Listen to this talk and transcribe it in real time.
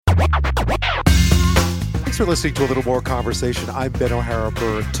Thanks for listening to A Little More Conversation. I'm Ben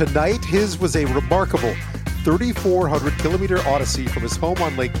O'Hara-Byrne. Tonight, his was a remarkable 3,400-kilometer odyssey from his home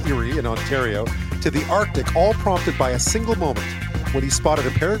on Lake Erie in Ontario to the Arctic, all prompted by a single moment when he spotted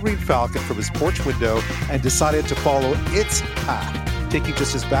a peregrine falcon from his porch window and decided to follow its path, taking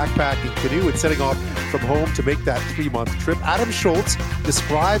just his backpack and canoe and setting off from home to make that 3-month trip. Adam Shoalts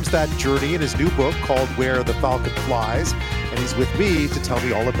describes that journey in his new book called Where the Falcon Flies, and he's with me to tell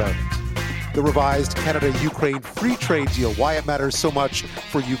me all about it. The revised Canada-Ukraine free trade deal, why it matters so much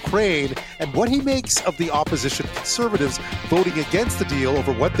for Ukraine, and what he makes of the opposition Conservatives voting against the deal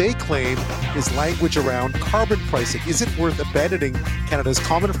over what they claim is language around carbon pricing. Is it worth abandoning Canada's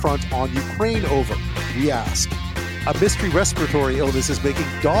common front on Ukraine over? We ask. A mystery respiratory illness is making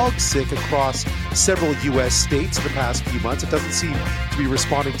dogs sick across several U.S. states in the past few months. It doesn't seem to be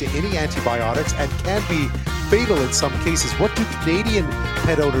responding to any antibiotics and can be fatal in some cases. What do Canadian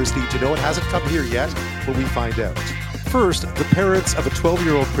pet owners need to know? It hasn't come here yet, but we find out. First, the parents of a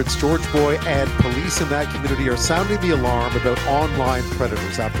 12-year-old Prince George boy and police in that community are sounding the alarm about online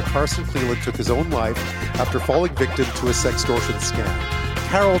predators after Carson Cleland took his own life after falling victim to a sextortion scam.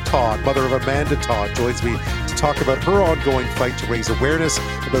 Carol Todd, mother of Amanda Todd, joins me to talk about her ongoing fight to raise awareness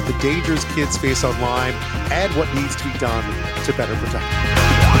about the dangers kids face online and what needs to be done to better protect them.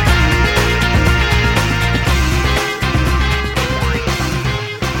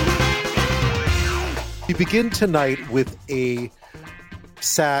 We begin tonight with a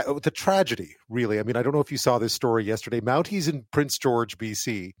tragedy, really. I mean, I don't know if you saw this story yesterday. Mounties in Prince George,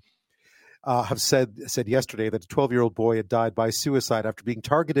 BC, have said yesterday that a 12-year-old boy had died by suicide after being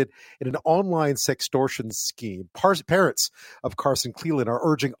targeted in an online sextortion scheme. Parents of Carson Cleland are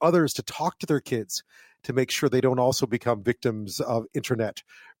urging others to talk to their kids to make sure they don't also become victims of internet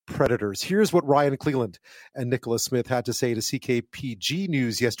predators. Here's what Ryan Cleland and Nicholas Smith had to say to CKPG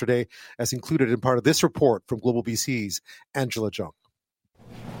News yesterday, as included in part of this report from Global BC's Angela Jung.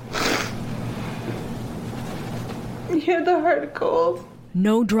 You have the heart cold.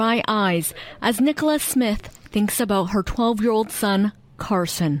 No dry eyes as Nicholas Smith thinks about her 12-year-old son,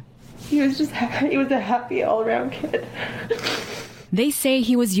 Carson. He was a happy all-around kid. They say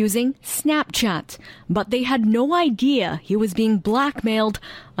he was using Snapchat, but they had no idea he was being blackmailed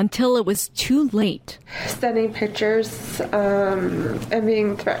until it was too late. Sending pictures and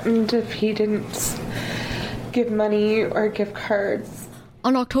being threatened if he didn't give money or gift cards.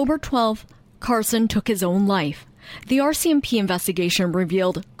 On October 12th, Carson took his own life. The RCMP investigation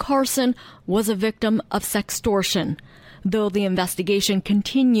revealed Carson was a victim of sextortion. Though the investigation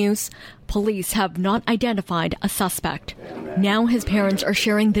continues, police have not identified a suspect. Now his parents are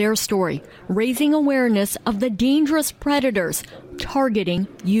sharing their story, raising awareness of the dangerous predators targeting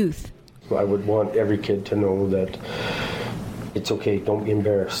youth. I would want every kid to know that it's okay, don't be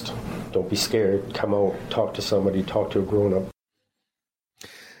embarrassed, don't be scared, come out, talk to somebody, talk to a grown-up.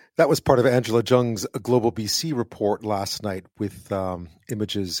 That was part of Angela Jung's Global BC report last night with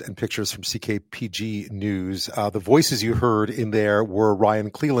images and pictures from CKPG News. The voices you heard in there were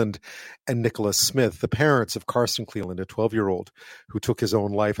Ryan Cleland and Nicholas Smith, the parents of Carson Cleland, a 12-year-old who took his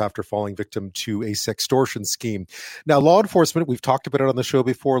own life after falling victim to a sextortion scheme. Now, law enforcement, we've talked about it on the show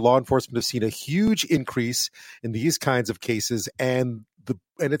before, law enforcement have seen a huge increase in these kinds of cases, and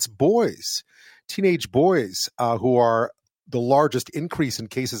it's boys, teenage boys who are the largest increase in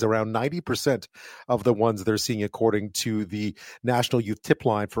cases, around 90% of the ones they're seeing, according to the National Youth Tip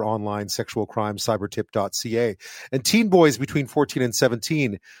Line for Online Sexual Crimes, cybertip.ca. And teen boys between 14 and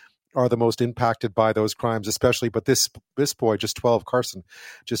 17 are the most impacted by those crimes, especially. But this boy, just 12, Carson,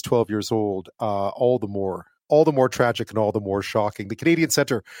 just 12 years old, all the more tragic and all the more shocking. The Canadian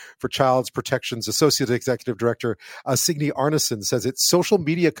Centre for Child Protection's Associate Executive Director, Signe Arneson, says it's social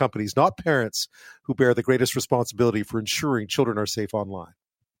media companies, not parents, who bear the greatest responsibility for ensuring children are safe online.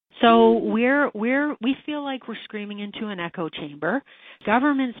 So we feel like we're screaming into an echo chamber.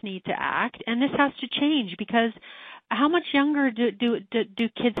 Governments need to act, and this has to change, because how much younger do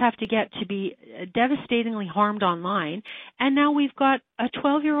kids have to get to be devastatingly harmed online? And now we've got a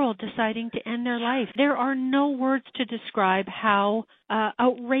 12-year-old deciding to end their life. There are no words to describe how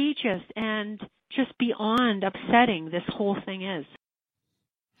outrageous and just beyond upsetting this whole thing is.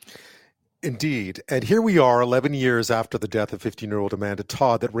 Indeed. And here we are 11 years after the death of 15-year-old Amanda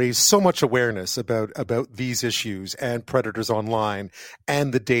Todd, that raised so much awareness about these issues and predators online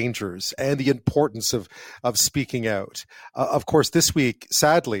and the dangers and the importance of speaking out. Of course, this week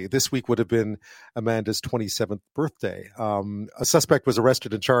would have been Amanda's 27th birthday. A suspect was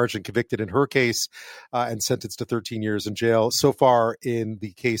arrested and charged and convicted in her case and sentenced to 13 years in jail. So far in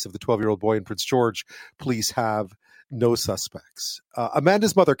the case of the 12-year-old boy in Prince George, police have no suspects.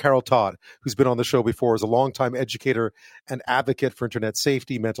 Amanda's mother, Carol Todd, who's been on the show before, is a longtime educator and advocate for internet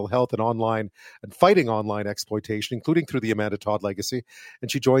safety, mental health, and fighting online exploitation, including through the Amanda Todd Legacy. And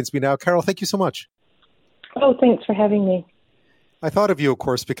she joins me now. Carol, thank you so much. Oh, thanks for having me. I thought of you, of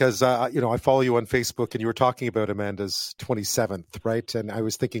course, because, I follow you on Facebook, and you were talking about Amanda's 27th, right? And I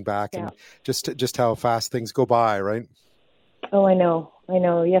was thinking back and just how fast things go by, right? Oh, I know.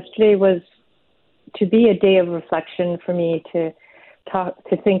 Yesterday was to be a day of reflection for me, to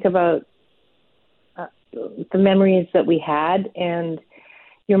think about the memories that we had, and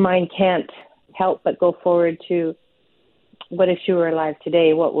your mind can't help but go forward to, what if she were alive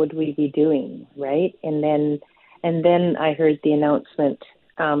today? What would we be doing, right? And then I heard the announcement,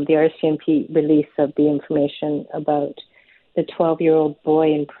 the RCMP release of the information about the 12-year-old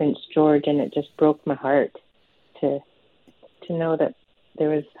boy in Prince George, and it just broke my heart to know that there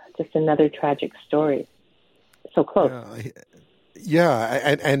was just another tragic story. So close.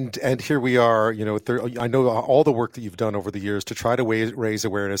 And here we are. I know all the work that you've done over the years to try to raise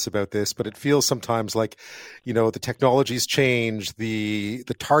awareness about this, but it feels sometimes like, the technology's changed, the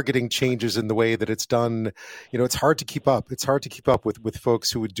targeting changes in the way that it's done. It's hard to keep up. It's hard to keep up with folks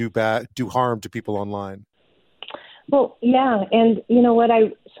who would do harm to people online. Well, yeah, and you know what?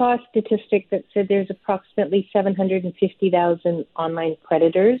 I saw a statistic that said there's approximately 750,000 online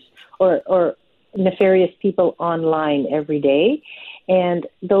predators or nefarious people online every day. And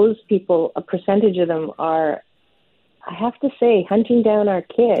those people, a percentage of them are, I have to say, hunting down our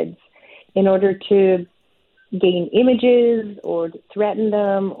kids in order to gain images or to threaten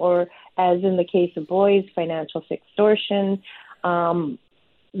them, or as in the case of boys, financial sextortion.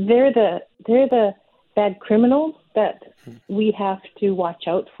 They're the bad criminals that we have to watch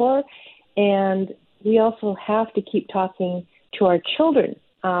out for. And we also have to keep talking to our children.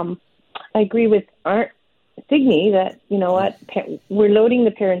 I agree with Signe that, we're loading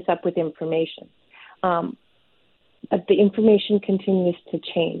the parents up with information. But the information continues to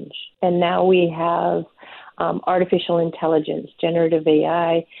change. And now we have artificial intelligence, generative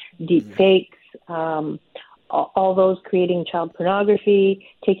AI, deep fakes, all those creating child pornography,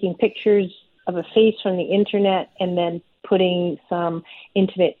 taking pictures of a face from the internet and then putting some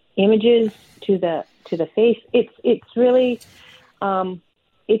intimate images to the face. It's really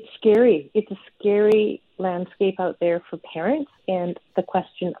it's scary. It's a scary landscape out there for parents. And the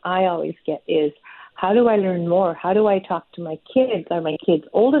question I always get is, how do I learn more? How do I talk to my kids? Are my kids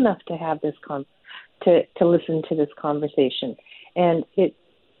old enough to have this to listen to this conversation? And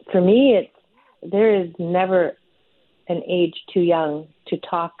for me, there is never an age too young to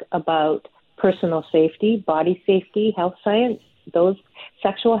talk about personal safety, body safety, health science, those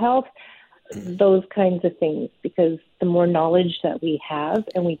sexual health, those kinds of things, because the more knowledge that we have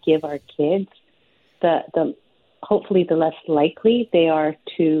and we give our kids, the hopefully the less likely they are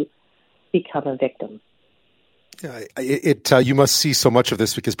to become a victim. Yeah, you must see so much of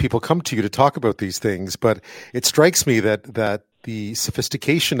this because people come to you to talk about these things, but it strikes me that the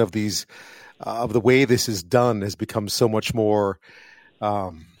sophistication of these, of the way this is done has become so much more,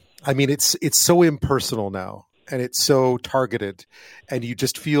 it's so impersonal now. And it's so targeted, and you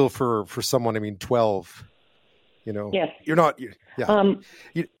just feel for someone. 12. Yes. You're not.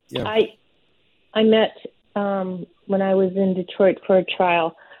 I met when I was in Detroit for a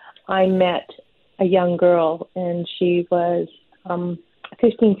trial. I met a young girl, and she was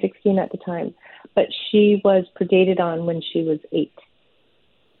 15, 16 at the time, but she was predated on when she was 8.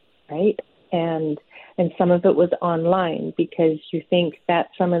 Right, and some of it was online, because you think that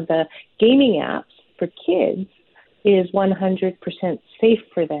some of the gaming apps for kids is 100% safe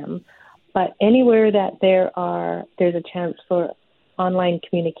for them, but anywhere that there's a chance for online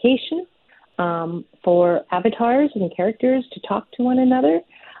communication, for avatars and characters to talk to one another,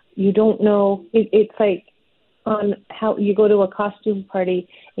 you don't know. It's like on how you go to a costume party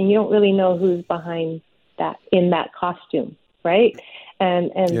and you don't really know who's behind that in that costume, right?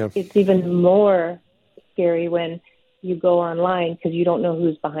 And It's even more scary when you go online because you don't know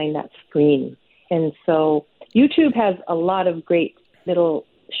who's behind that screen. And so YouTube has a lot of great little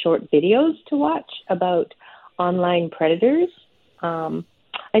short videos to watch about online predators.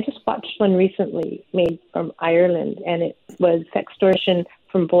 I just watched one recently made from Ireland, and it was sextortion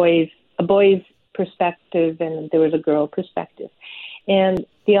from a boy's perspective, and there was a girl perspective. And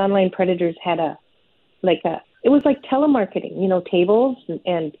the online predators had it was like telemarketing, tables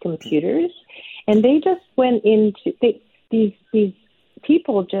and computers. And they just went into, these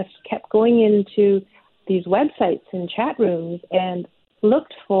people just kept going into these websites and chat rooms and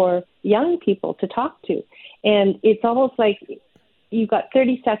looked for young people to talk to. And it's almost like you've got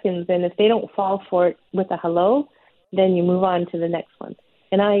 30 seconds, and if they don't fall for it with a hello, then you move on to the next one.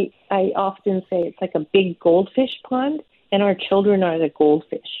 And I often say it's like a big goldfish pond, and our children are the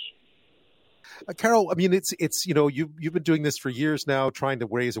goldfish. Carol, I mean, it's you've been doing this for years now, trying to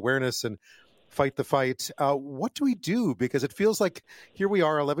raise awareness and fight the fight. What do we do? Because it feels like here we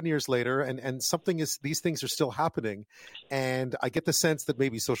are 11 years later, and these things are still happening. And I get the sense that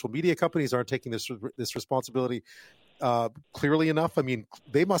maybe social media companies aren't taking this responsibility clearly enough. I mean,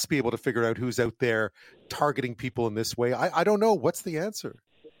 they must be able to figure out who's out there targeting people in this way. I don't know. What's the answer?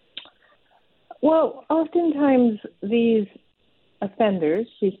 Well, oftentimes these offenders,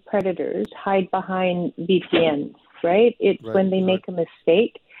 these predators, hide behind VPNs, right? It's right, when they make a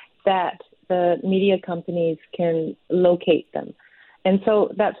mistake that the media companies can locate them. And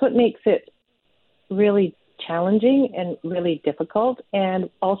so that's what makes it really challenging and really difficult. And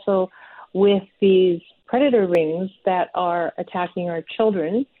also with these predator rings that are attacking our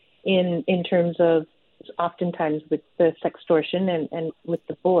children in terms of oftentimes with the sextortion and with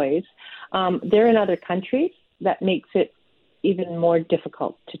the boys, they're in other countries. That makes it even more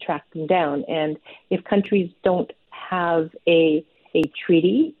difficult to track them down. And if countries don't have a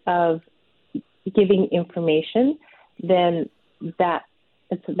treaty of giving information, then that's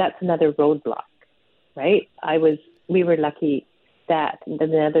another roadblock, right? We were lucky that the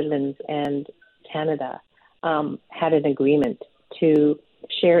Netherlands and Canada had an agreement to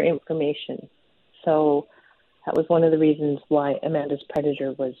share information. So that was one of the reasons why Amanda's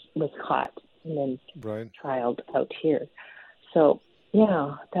predator was caught and then trialed out here. So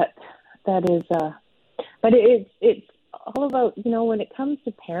yeah, that is. But it's all about, when it comes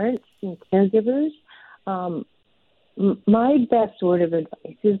to parents and caregivers. My best word of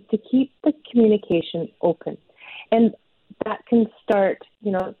advice is to keep the communication open, and that can start,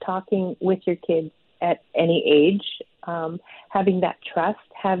 talking with your kids at any age, having that trust,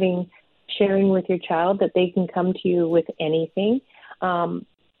 sharing with your child that they can come to you with anything,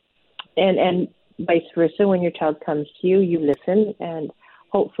 and vice versa. When your child comes to you, you listen, and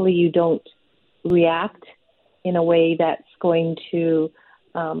hopefully you don't react in a way that's going to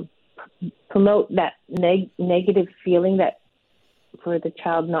promote that negative feeling that for the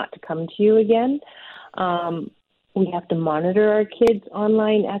child not to come to you again. We have to monitor our kids'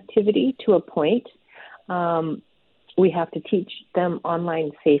 online activity to a point. We have to teach them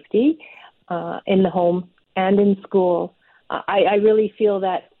online safety in the home and in school. I really feel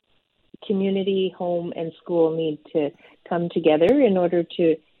that community, home, and school need to come together in order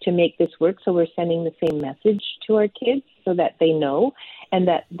to make this work. So we're sending the same message to our kids so that they know, and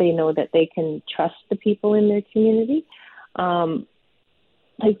that they know that they can trust the people in their community.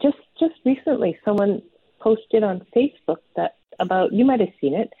 Like just recently, someone posted on Facebook about, you might have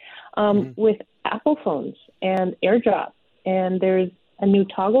seen it, with Apple phones and AirDrop. And there's a new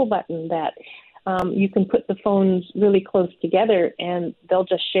toggle button that you can put the phones really close together, and they'll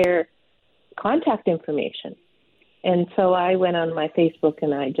just share contact information. And so I went on my Facebook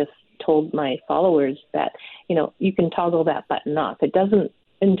and I just told my followers that, you can toggle that button off. It doesn't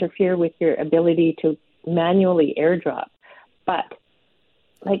interfere with your ability to manually AirDrop. But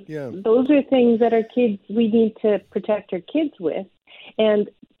those are things that we need to protect our kids with. And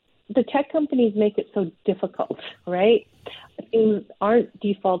the tech companies make it so difficult, right? Things aren't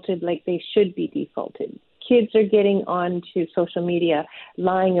defaulted like they should be defaulted. Kids are getting onto social media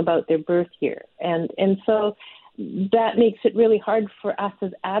lying about their birth year. And so that makes it really hard for us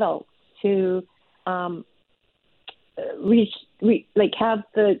as adults to have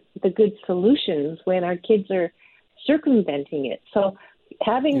the good solutions when our kids are circumventing it. So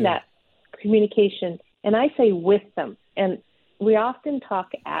having that communication, and I say with them, and we often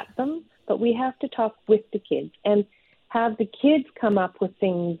talk at them, but we have to talk with the kids and have the kids come up with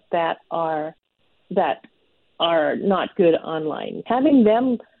things that are not good online. Having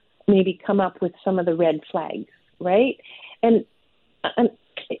them maybe come up with some of the red flags, right? And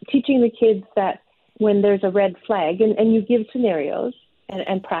teaching the kids that when there's a red flag, and you give scenarios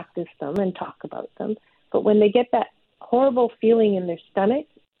and practice them and talk about them, but when they get that horrible feeling in their stomach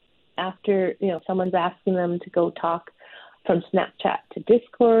after, someone's asking them to go talk from Snapchat to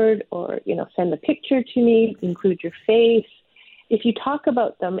Discord, or, send a picture to me, include your face. If you talk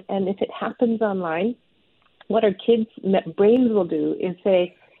about them, and if it happens online, what our kids' brains will do is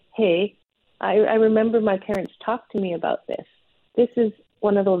say, hey, I remember my parents talked to me about this. This is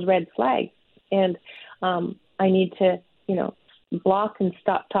one of those red flags, and I need to, block and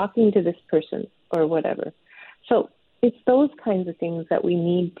stop talking to this person or whatever. So it's those kinds of things that we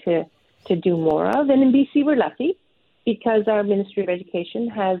need to do more of. And in BC, we're lucky because our Ministry of Education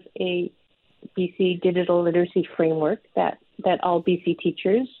has a BC digital literacy framework that all BC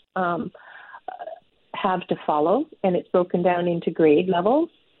teachers have to follow, and it's broken down into grade levels,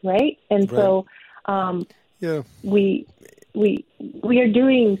 right? And so we are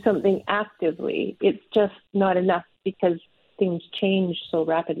doing something actively. It's just not enough because things change so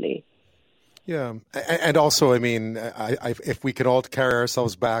rapidly. Yeah. And also, I mean, if we could all carry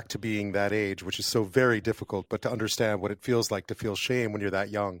ourselves back to being that age, which is so very difficult, but to understand what it feels like to feel shame when you're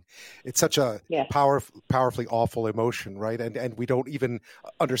that young. It's such a powerfully awful emotion, right? And we don't even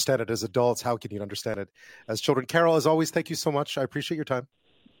understand it as adults. How can you understand it as children? Carol, as always, thank you so much. I appreciate your time.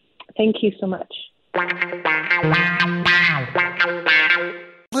 Thank you so much.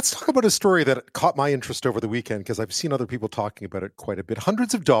 Let's talk about a story that caught my interest over the weekend because I've seen other people talking about it quite a bit.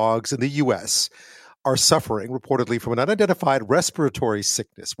 Hundreds of dogs in the U.S. are suffering, reportedly, from an unidentified respiratory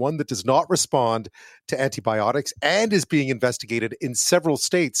sickness, one that does not respond to antibiotics and is being investigated in several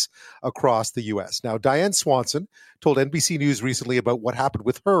states across the U.S. Now, Diane Swanson told NBC News recently about what happened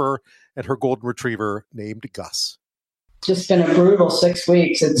with her and her golden retriever named Gus. Just been a brutal 6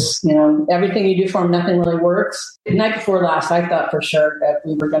 weeks. It's, everything you do for him, nothing really works. The night before last, I thought for sure that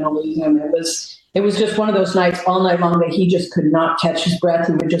we were going to lose him. It was just one of those nights all night long that he just could not catch his breath.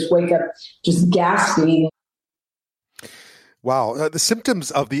 He would just wake up just gasping. Wow. The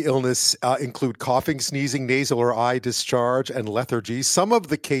symptoms of the illness include coughing, sneezing, nasal or eye discharge, and lethargy. Some of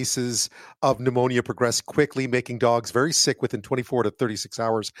the cases of pneumonia progress quickly, making dogs very sick within 24 to 36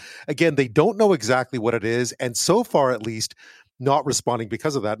 hours. Again, they don't know exactly what it is, and so far at least, not responding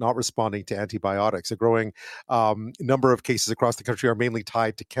to antibiotics. A growing number of cases across the country are mainly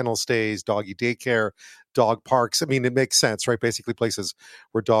tied to kennel stays, doggy daycare, dog parks. I mean, it makes sense, right? Basically places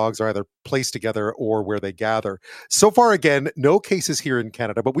where dogs are either placed together or where they gather. So far, again, no cases here in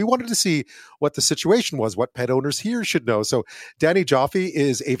Canada, but we wanted to see what the situation was, what pet owners here should know. So Danny Joffe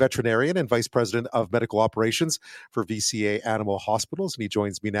is a veterinarian and vice president of medical operations for VCA Animal Hospitals, and he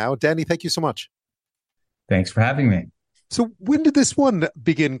joins me now. Danny, thank you so much. Thanks for having me. So when did this one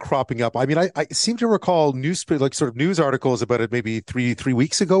begin cropping up? I mean, I seem to recall news articles about it maybe three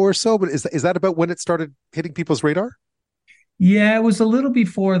weeks ago or so, but is that about when it started hitting people's radar? Yeah, it was a little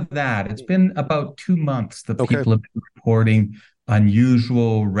before that. It's been about 2 months that people have been reporting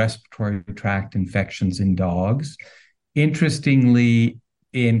unusual respiratory tract infections in dogs. Interestingly,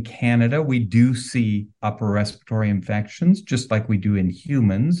 in Canada, we do see upper respiratory infections, just like we do in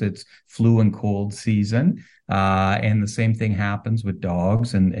humans. It's flu and cold season. And the same thing happens with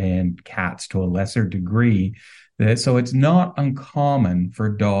dogs and cats to a lesser degree. So it's not uncommon for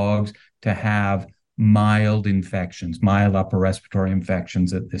dogs to have mild infections, mild upper respiratory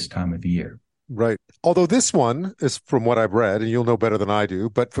infections at this time of the year. Right. Although this one is, from what I've read, and you'll know better than I do,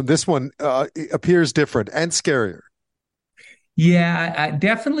 but from this one, it appears different and scarier. Yeah,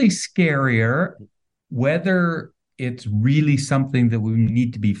 definitely scarier. Whether it's really something that we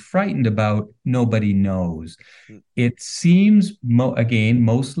need to be frightened about, nobody knows. It seems,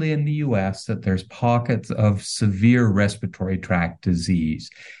 mostly in the U.S., that there's pockets of severe respiratory tract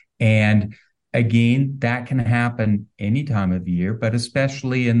disease. And again, that can happen any time of year, but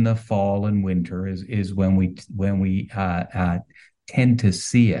especially in the fall and winter is when we tend to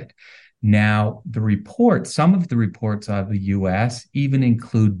see it. Now, some of the reports out of the U.S. even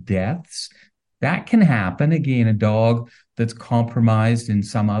include deaths. That can happen. Again, a dog that's compromised in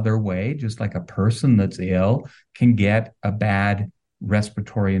some other way, just like a person that's ill, can get a bad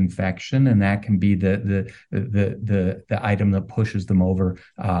respiratory infection, and that can be the item that pushes them over,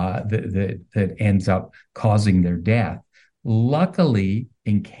 that ends up causing their death. Luckily,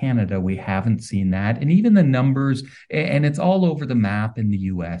 in Canada, we haven't seen that. And even the numbers, and it's all over the map in the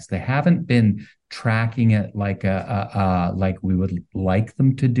U.S., they haven't been tracking it like we would like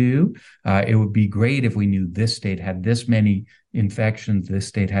them to do. It would be great if we knew this state had this many infections, this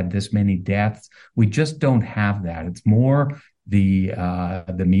state had this many deaths. We just don't have that. It's more the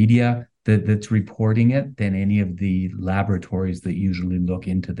media that's reporting it than any of the laboratories that usually look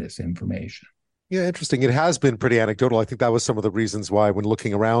into this information. Yeah, interesting. It has been pretty anecdotal. I think that was some of the reasons why, when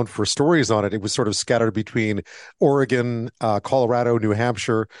looking around for stories on it, it was sort of scattered between Oregon, Colorado, New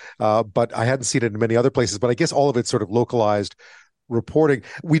Hampshire, but I hadn't seen it in many other places. But I guess all of it's sort of localized reporting.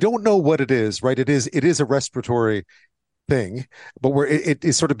 We don't know what it is, right? It is a respiratory thing, but it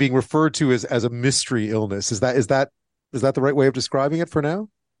is sort of being referred to as a mystery illness. Is that the right way of describing it for now?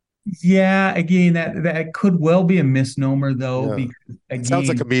 Yeah, again, that could well be a misnomer, though. Yeah. Because again, it sounds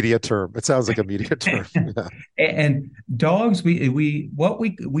like a media term. Yeah. And dogs, we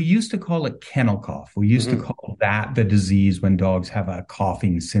used to call it kennel cough. We used to call that the disease when dogs have a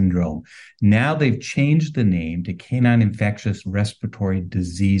coughing syndrome. Now they've changed the name to Canine Infectious Respiratory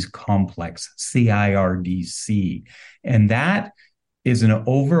Disease Complex, CIRDC, and that is an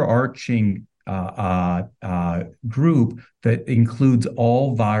overarching group that includes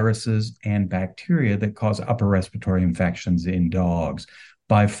all viruses and bacteria that cause upper respiratory infections in dogs.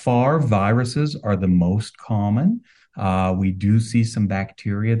 By far, viruses are the most common. We do see some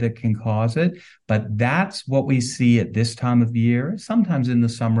bacteria that can cause it, but that's what we see at this time of year, sometimes in the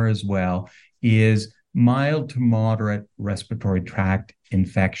summer as well, is mild to moderate respiratory tract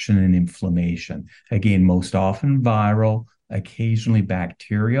infection and inflammation. Again, most often viral, occasionally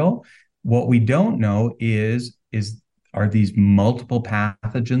bacterial. What we don't know is are these multiple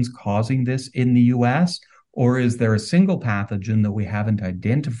pathogens causing this in the US, or is there a single pathogen that we haven't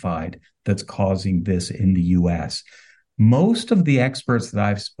identified that's causing this in the US? Most of the experts that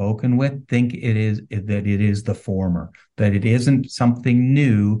I've spoken with think it is the former, that it isn't something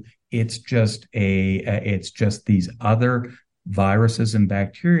new. It's just these other viruses and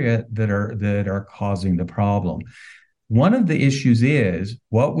bacteria that are causing the problem. One of the issues is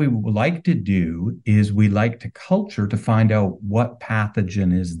what we would like to do is we like to culture to find out what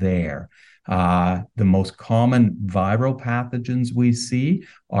pathogen is there. The most common viral pathogens we see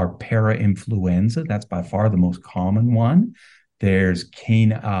are parainfluenza. That's by far the most common one. There's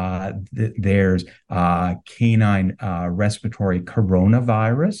canine respiratory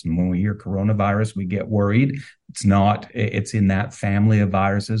coronavirus. And when we hear coronavirus, we get worried. It's in that family of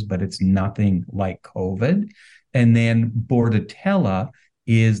viruses, but it's nothing like COVID. And then Bordetella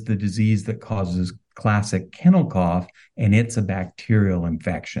is the disease that causes classic kennel cough, and it's a bacterial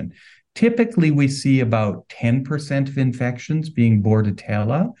infection. Typically, we see about 10% of infections being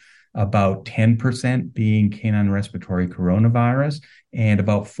Bordetella, about 10% being canine respiratory coronavirus, and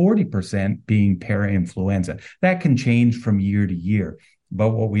about 40% being parainfluenza. That can change from year to year.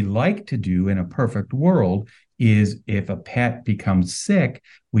 But what we like to do in a perfect world is if a pet becomes sick,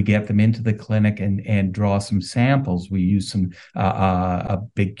 we get them into the clinic and draw some samples. We use a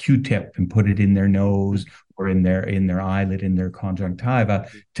big Q-tip and put it in their nose or in their eyelid, in their conjunctiva,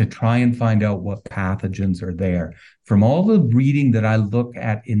 to try and find out what pathogens are there. From all the breeding that I look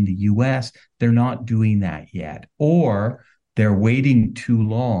at in the US, they're not doing that yet. Or they're waiting too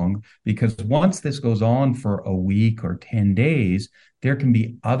long, because once this goes on for a week or 10 days, there can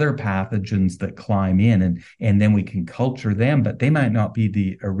be other pathogens that climb in, and then we can culture them, but they might not be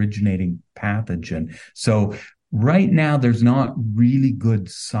the originating pathogen. So right now, there's not really good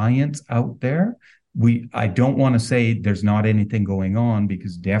science out there. I don't want to say there's not anything going on,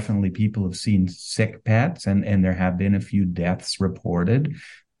 because definitely people have seen sick pets and there have been a few deaths reported,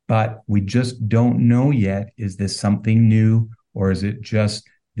 but we just don't know yet. Is this something new, or is it just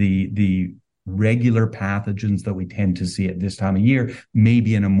the regular pathogens that we tend to see at this time of year,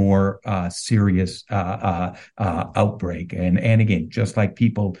 maybe in a more serious outbreak? And again, just like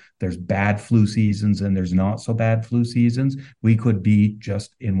people, there's bad flu seasons and there's not so bad flu seasons. We could be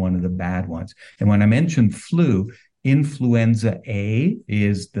just in one of the bad ones. And when I mentioned flu, influenza A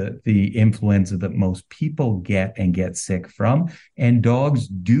is the influenza that most people get and get sick from, and dogs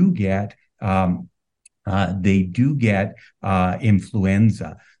do get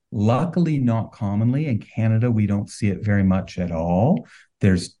influenza. Luckily, not commonly. In Canada, we don't see it very much at all.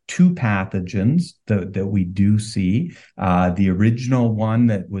 There's two pathogens that we do see. The original one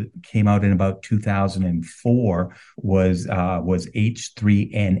that came out in about 2004 was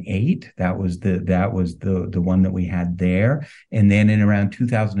H3N8. That was the one that we had there. And then in around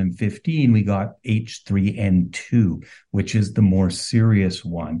 2015, we got H3N2, which is the more serious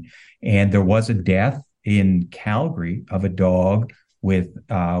one. And there was a death in Calgary of a dog with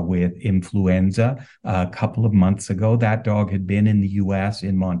influenza a couple of months ago. That dog had been in the US,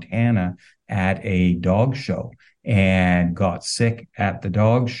 in Montana, at a dog show and got sick at the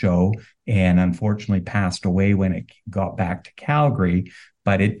dog show, and unfortunately passed away when it got back to Calgary,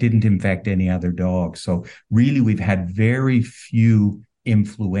 but it didn't infect any other dogs. So really, we've had very few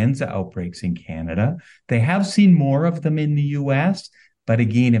influenza outbreaks in Canada. They have seen more of them in the US, but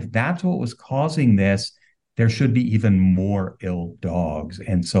again, if that's what was causing this, there should be even more ill dogs.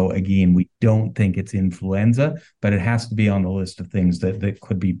 And so, again, we don't think it's influenza, but it has to be on the list of things that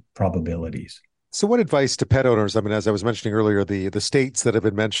could be probabilities. So what advice to pet owners? I mean, as I was mentioning earlier, the states that have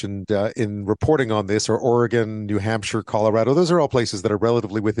been mentioned in reporting on this are Oregon, New Hampshire, Colorado. Those are all places that are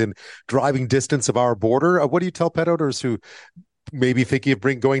relatively within driving distance of our border. What do you tell pet owners who may be thinking of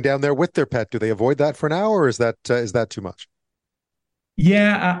going down there with their pet? Do they avoid that for now, or is that too much?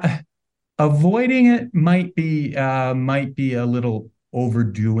 Yeah, avoiding it might be a little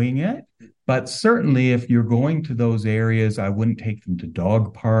overdoing it, But certainly, if you're going to those areas, I wouldn't take them to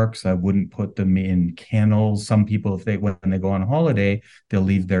dog parks. I wouldn't put them in kennels. Some people, when they go on holiday, they'll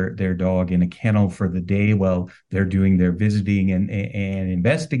leave their dog in a kennel for the day while they're doing their visiting and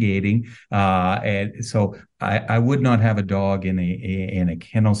investigating. And so I would not have a dog in a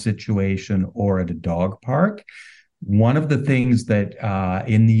kennel situation or at a dog park. One of the things that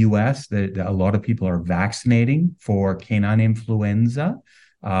in the U.S. that a lot of people are vaccinating for canine influenza.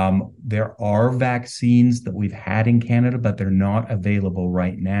 There are vaccines that we've had in Canada, but they're not available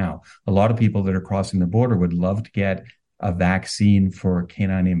right now. A lot of people that are crossing the border would love to get a vaccine for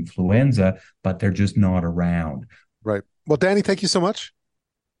canine influenza, but they're just not around. Right. Well, Danny, thank you so much.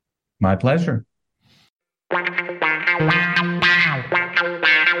 My pleasure.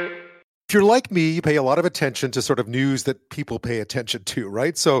 If you're like me, you pay a lot of attention to sort of news that people pay attention to,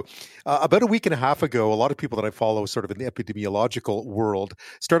 right? So about a week and a half ago, a lot of people that I follow sort of in the epidemiological world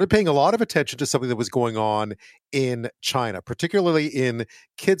started paying a lot of attention to something that was going on in China, particularly in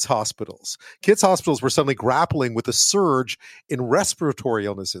kids' hospitals. Kids' hospitals were suddenly grappling with a surge in respiratory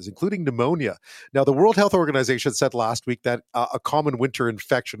illnesses, including pneumonia. Now, the World Health Organization said last week that a common winter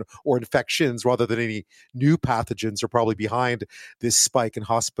infection, or infections rather than any new pathogens, are probably behind this spike in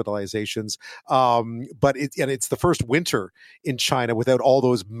hospitalizations. But it's the first winter in China without all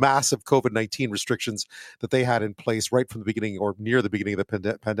those massive COVID-19 restrictions that they had in place right from the beginning or near the beginning of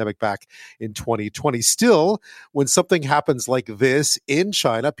the pandemic back in 2020. Still, when something happens like this in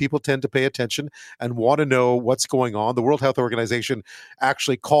China, people tend to pay attention and want to know what's going on. The World Health Organization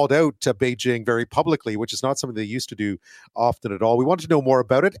actually called out to Beijing very publicly, which is not something they used to do often at all. We wanted to know more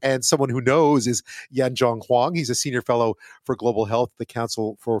about it, and someone who knows is Yanzhong Huang. He's a senior fellow for global health at the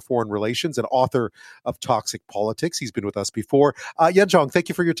Council for Foreign Relations and author of Toxic Politics. He's been with us before. Yanzhong, thank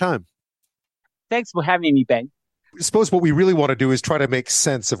you for your time. Thanks for having me, Ben. I suppose what we really want to do is try to make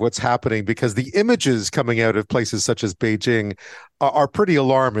sense of what's happening, because the images coming out of places such as Beijing are pretty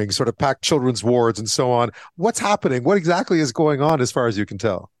alarming, sort of packed children's wards and so on. What's happening? What exactly is going on as far as you can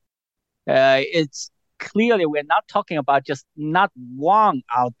tell? It's clearly we're not talking about just not one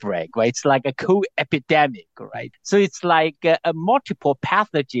outbreak, right? It's like a co-epidemic, right? So it's like a multiple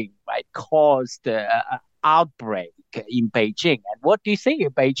pathogen, right, caused outbreak in Beijing. And what do you see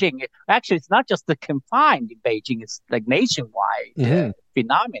in Beijing? Actually, it's not just confined in Beijing; it's like nationwide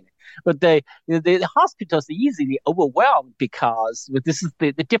phenomenon. But the hospitals are easily overwhelmed because this is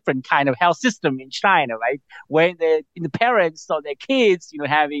the different kind of health system in China, right? When the parents or their kids,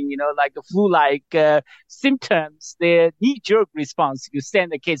 having, like a flu-like symptoms, their knee-jerk response, you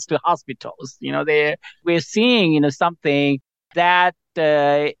send the kids to hospitals. We're seeing, something that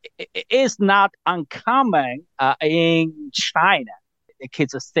is not uncommon in China. The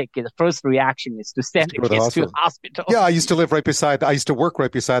kids are sick, the first reaction is to send the kids to hospital. Yeah, I used to work right beside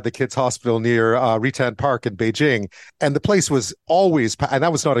the kids' hospital near Ritan Park in Beijing. And the place was always packed. And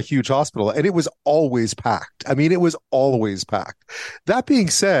that was not a huge hospital. And it was always packed. I mean, it was always packed. That being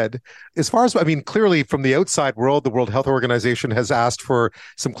said, clearly from the outside world, the World Health Organization has asked for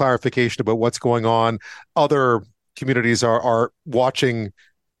some clarification about what's going on. Other communities are watching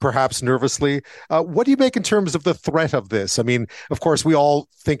perhaps nervously. What do you make in terms of the threat of this? I mean, of course, we all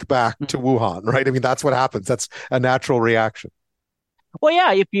think back to Wuhan, right? I mean, that's what happens. That's a natural reaction. Well,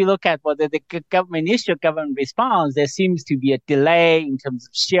 yeah, if you look at what the initial government response, there seems to be a delay in terms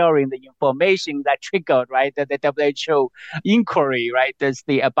of sharing the information that triggered, right, the WHO inquiry, right,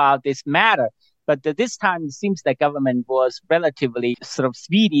 about this matter. But this time, it seems the government was relatively sort of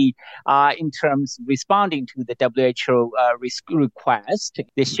speedy in terms of responding to the WHO request.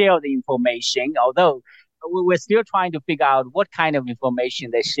 They share the information, although we're still trying to figure out what kind of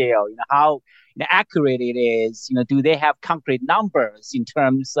information they share, how accurate it is. Do they have concrete numbers in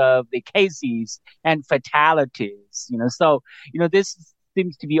terms of the cases and fatalities? So, this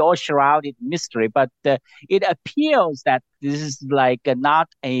seems to be all shrouded in mystery, but it appears that this is like not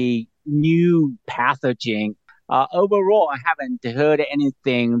a new pathogen. Overall, I haven't heard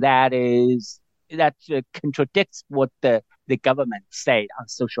anything that contradicts what the government said on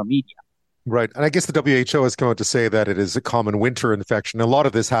social media. Right. And I guess the WHO has come out to say that it is a common winter infection. A lot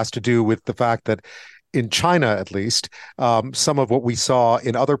of this has to do with the fact that in China, at least, some of what we saw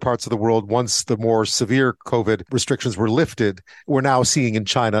in other parts of the world once the more severe COVID restrictions were lifted, we're now seeing in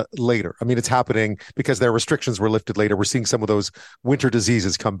China later. I mean, it's happening because their restrictions were lifted later. We're seeing some of those winter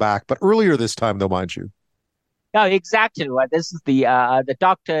diseases come back. But earlier this time, though, mind you. No, exactly. Right. This is the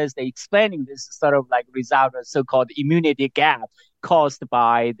doctors, they explaining this is sort of like result of so-called immunity gap. caused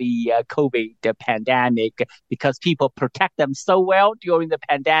by the COVID pandemic, because people protect them so well during the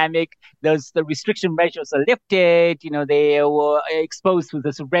pandemic. The restriction measures are lifted. They were exposed to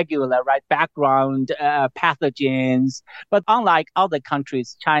this regular, right, background pathogens. But unlike other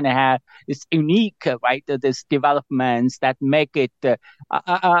countries, China has this unique, right, this developments that make it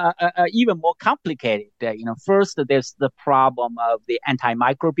even more complicated. First, there's the problem of the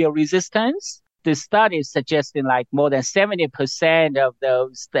antimicrobial resistance. The study is suggesting like more than 70% of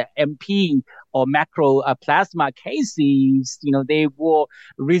the MP or macroplasma cases, they were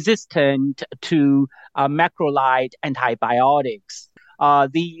resistant to macrolide antibiotics.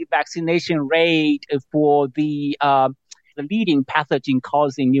 The vaccination rate for the leading pathogen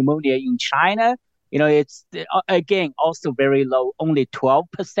causing pneumonia in China, it's again also very low, only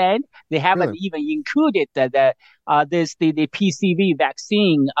 12%. They haven't even included the PCV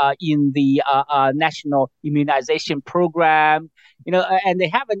vaccine in the national immunization program. And they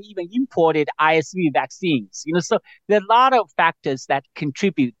haven't even imported ISV vaccines. So there are a lot of factors that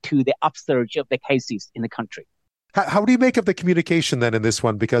contribute to the upsurge of the cases in the country. How do you make of the communication then in this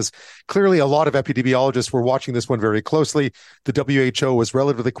one? Because clearly a lot of epidemiologists were watching this one very closely. The WHO was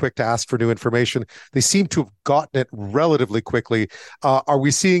relatively quick to ask for new information. They seem to have gotten it relatively quickly. Are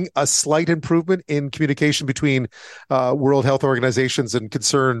we seeing a slight improvement in communication between World Health Organizations and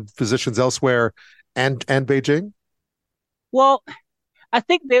concerned physicians elsewhere and Beijing? Well, I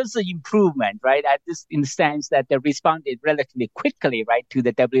think there's an improvement, right? In the sense that they responded relatively quickly, right, to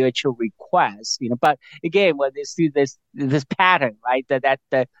the WHO request. But again, when they see this pattern, right, that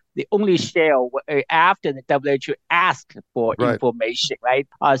they only share after the WHO asked for information, right?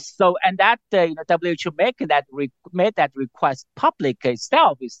 And that WHO made that request public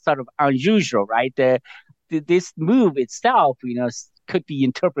itself is sort of unusual, right? This move itself, could be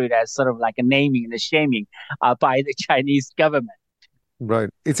interpreted as sort of like a naming and a shaming by the Chinese government.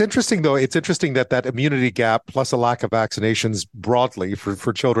 Right. It's interesting, though. It's interesting that immunity gap plus a lack of vaccinations broadly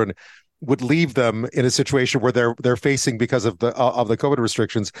for children would leave them in a situation where they're facing, because of the COVID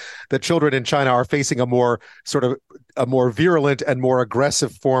restrictions, that children in China are facing a more virulent and more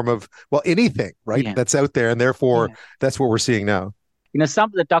aggressive form of, well, anything, right, that's out there. And therefore, that's what we're seeing now. Some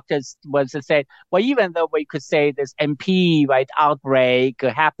of the doctors was say, well, even though we could say this MP, right, outbreak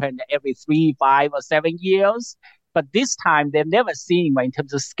happened every 3, 5, or 7 years, but this time they've never seen, in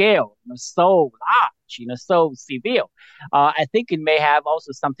terms of scale, so large, so severe. I think it may have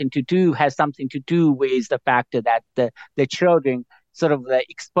also something to do with the fact that the children sort of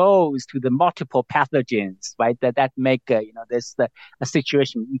exposed to the multiple pathogens, right? That make this a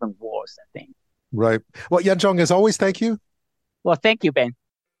situation even worse, I think. Right. Well, Yanzhong, as always, thank you. Well, thank you, Ben.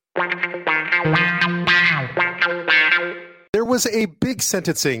 There was a big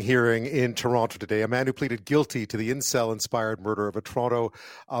sentencing hearing in Toronto today. A man who pleaded guilty to the incel-inspired murder of a Toronto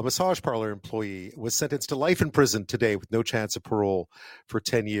massage parlor employee was sentenced to life in prison today with no chance of parole for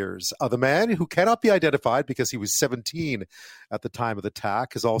 10 years. The man, who cannot be identified because he was 17 at the time of the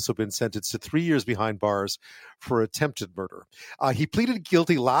attack, has also been sentenced to 3 years behind bars for attempted murder. He pleaded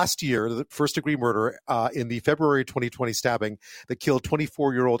guilty last year to the first-degree murder in the February 2020 stabbing that killed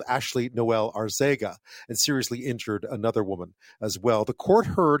 24-year-old Ashley Noel Arzaga and seriously injured another woman as well. The court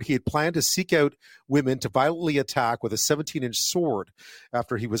heard he had planned to seek out women to violently attack with a 17-inch sword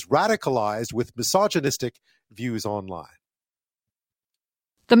after he was radicalized with misogynistic views online.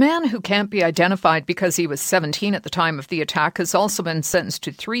 The man, who can't be identified because he was 17 at the time of the attack, has also been sentenced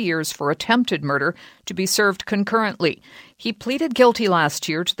to 3 years for attempted murder to be served concurrently. He pleaded guilty last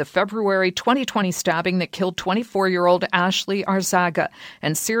year to the February 2020 stabbing that killed 24-year-old Ashley Arzaga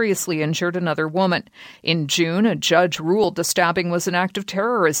and seriously injured another woman. In June, a judge ruled the stabbing was an act of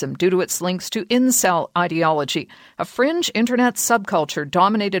terrorism due to its links to incel ideology, a fringe internet subculture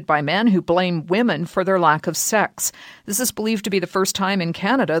dominated by men who blame women for their lack of sex. This is believed to be the first time in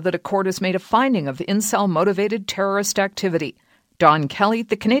Canada that a court has made a finding of incel-motivated terrorist activity. Don Kelly,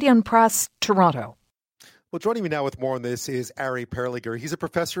 The Canadian Press, Toronto. Well, joining me now with more on this is Arie Perliger. He's a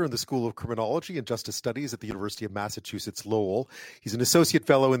professor in the School of Criminology and Justice Studies at the University of Massachusetts Lowell. He's an associate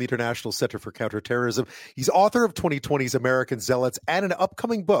fellow in the International Center for Counter-Terrorism. He's author of 2020's American Zealots and an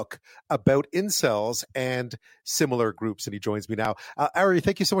upcoming book about incels and similar groups. And he joins me now. Arie,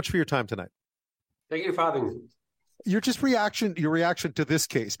 thank you so much for your time tonight. Thank you for having me. Your reaction to this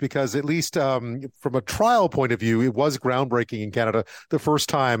case, because at least from a trial point of view, it was groundbreaking in Canada, the first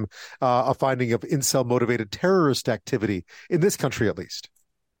time a finding of incel-motivated terrorist activity in this country, at least.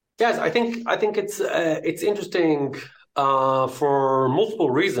 Yes, I think it's interesting for multiple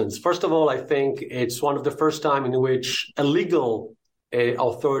reasons. First of all, I think it's one of the first time in which a legal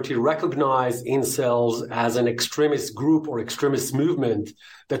authority recognize incels as an extremist group or extremist movement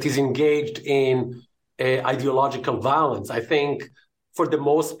that is engaged in ideological violence. I think for the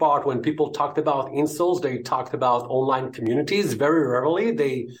most part, when people talked about incels, they talked about online communities. Very rarely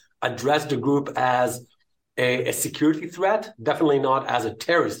they addressed the group as a security threat, definitely not as a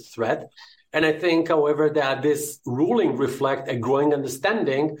terrorist threat. And I think, however, that this ruling reflects a growing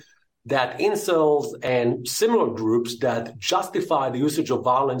understanding that incels and similar groups that justify the usage of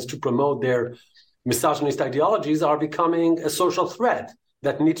violence to promote their misogynist ideologies are becoming a social threat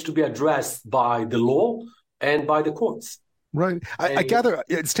that needs to be addressed by the law and by the courts. Right. I gather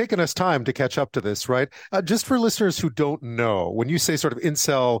it's taken us time to catch up to this, right? Just for listeners who don't know, when you say sort of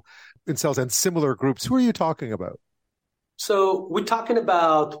incels and similar groups, who are you talking about? So we're talking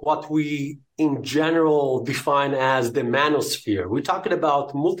about what we in general define as the manosphere. We're talking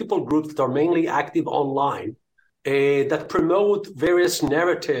about multiple groups that are mainly active online that promote various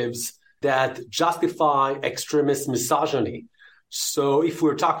narratives that justify extremist misogyny. So if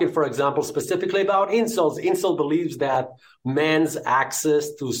we're talking, for example, specifically about incel believes that man's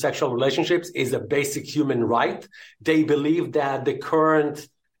access to sexual relationships is a basic human right. They believe that the current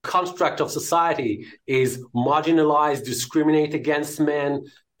construct of society is marginalized, discriminate against men,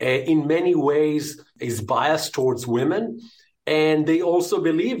 in many ways is biased towards women. And they also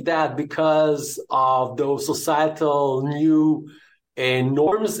believe that because of those societal new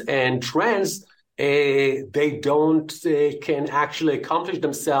norms and trends, they don't can actually accomplish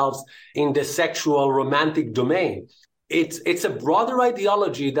themselves in the sexual romantic domain. It's a broader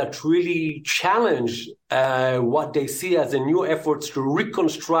ideology that really challenge what they see as a new efforts to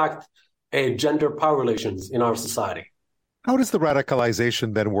reconstruct gender power relations in our society. How does the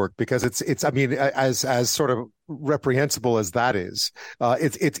radicalization then work? Because it's I mean, as sort of reprehensible as that is,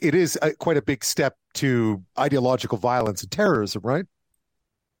 it is quite a big step to ideological violence and terrorism, right?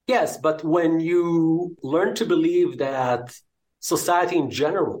 Yes, but when you learn to believe that society in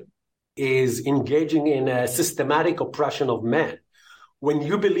general is engaging in a systematic oppression of men, when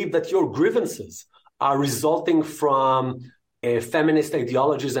you believe that your grievances are resulting from feminist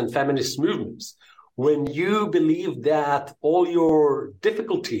ideologies and feminist movements, when you believe that all your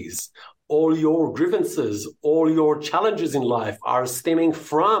difficulties, all your grievances, all your challenges in life are stemming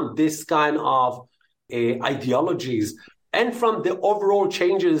from this kind of ideologies and from the overall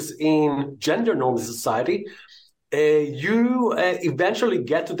changes in gender norms in society, you eventually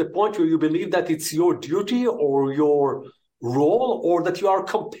get to the point where you believe that it's your duty or your role, or that you are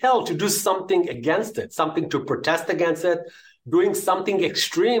compelled to do something against it, something to protest against it, doing something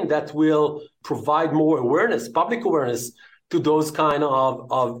extreme that will provide more awareness, public awareness to those kind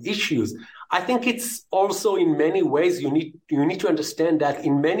of issues. I think it's also in many ways you need to understand that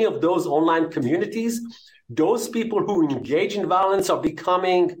in many of those online communities, those people who engage in violence are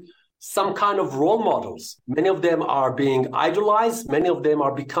becoming some kind of role models. Many of them are being idolized. Many of them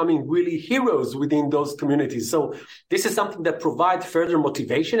are becoming really heroes within those communities. So this is something that provides further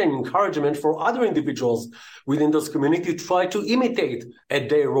motivation and encouragement for other individuals within those communities to try to imitate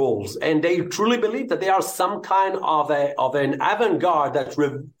their roles. And they truly believe that they are some kind of an avant-garde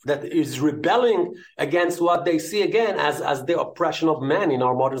that is rebelling against what they see again as the oppression of men in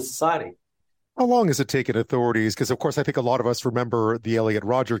our modern society. How long has it taken authorities? Because, of course, I think a lot of us remember the Elliot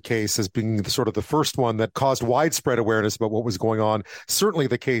Rodger case as being sort of the first one that caused widespread awareness about what was going on. Certainly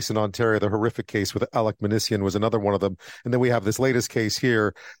the case in Ontario, the horrific case with Alec Manisian was another one of them. And then we have this latest case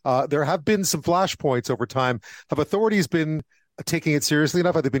here. There have been some flashpoints over time. Have authorities been taking it seriously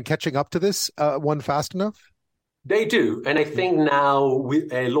enough? Have they been catching up to this one fast enough? They do. And I think now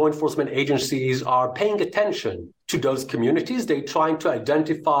law enforcement agencies are paying attention to those communities. They're trying to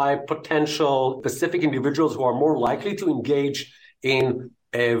identify potential specific individuals who are more likely to engage in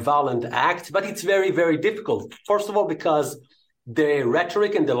a violent act. But it's very, very difficult. First of all, because the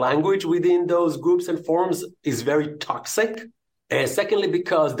rhetoric and the language within those groups and forums is very toxic. Secondly,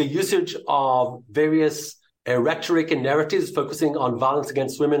 because the usage of various rhetoric and narratives focusing on violence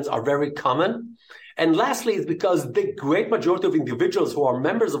against women are very common. And lastly, it's because the great majority of individuals who are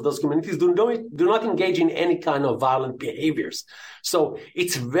members of those communities do not engage in any kind of violent behaviors. So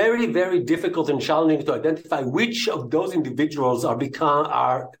it's very, very difficult and challenging to identify which of those individuals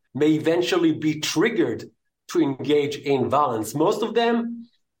may eventually be triggered to engage in violence. Most of them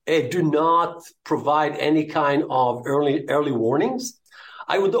do not provide any kind of early warnings.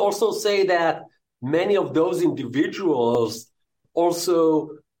 I would also say that many of those individuals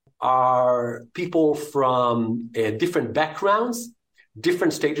also are people from different backgrounds.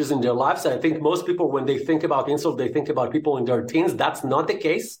 different stages in their lives. I think most people, when they think about incels, they think about people in their teens. That's not the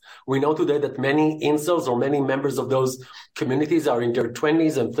case. We know today that many incels or many members of those communities are in their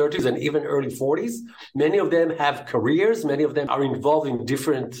 20s and 30s and even early 40s. Many of them have careers. Many of them are involved in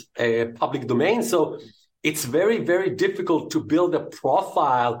different public domains. So it's very, very difficult to build a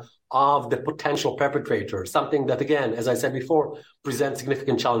profile of the potential perpetrator, something that, again, as I said before, presents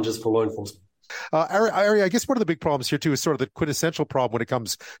significant challenges for law enforcement. Arie, I guess one of the big problems here, too, is sort of the quintessential problem when it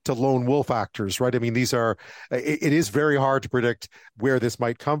comes to lone wolf actors, right? I mean, it is very hard to predict where this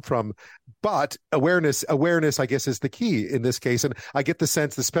might come from, but awareness, I guess, is the key in this case. And I get the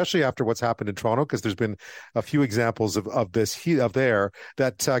sense, especially after what's happened in Toronto, because there's been a few examples of there,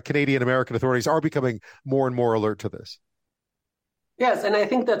 that Canadian American authorities are becoming more and more alert to this. Yes, and I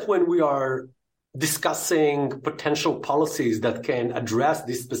think that when we are discussing potential policies that can address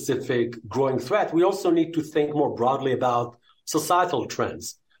this specific growing threat, we also need to think more broadly about societal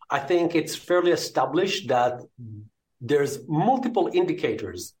trends. I think it's fairly established that there's multiple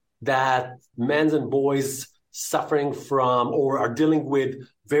indicators that men and boys suffering from or are dealing with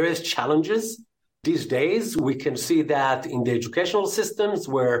various challenges these days. We can see that in the educational systems,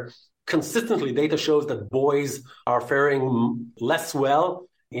 where consistently data shows that boys are faring less well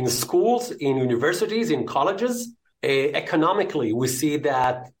in schools, in universities, in colleges. Economically, we see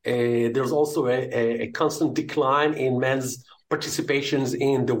that there's also a constant decline in men's participations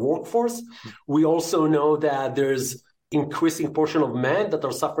in the workforce. We also know that there's increasing portion of men that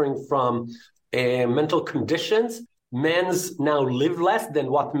are suffering from mental conditions. Men now live less than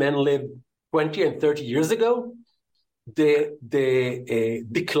what men lived 20 and 30 years ago. The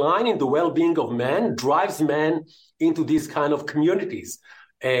decline in the well-being of men drives men into these kind of communities.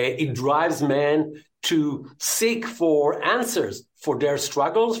 It drives men to seek for answers for their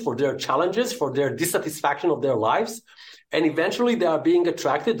struggles, for their challenges, for their dissatisfaction of their lives. And eventually they are being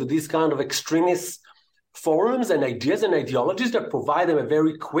attracted to these kind of extremist forums and ideas and ideologies that provide them a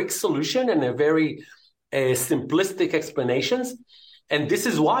very quick solution and a very simplistic explanations. And this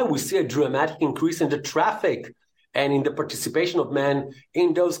is why we see a dramatic increase in the traffic and in the participation of men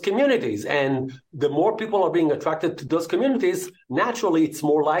in those communities. And the more people are being attracted to those communities, naturally, it's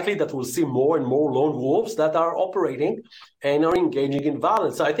more likely that we'll see more and more lone wolves that are operating and are engaging in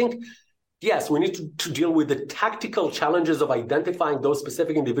violence. So I think, yes, we need to deal with the tactical challenges of identifying those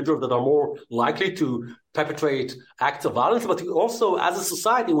specific individuals that are more likely to perpetrate acts of violence. But also, as a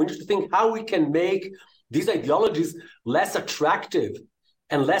society, we need to think how we can make these ideologies less attractive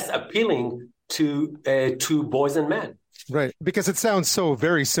and less appealing to boys and men. Right, because it sounds so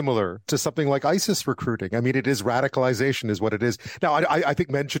very similar to something like ISIS recruiting. I mean, it is radicalization is what it is. Now, I think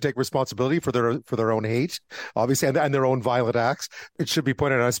men should take responsibility for their own hate, obviously, and their own violent acts. It should be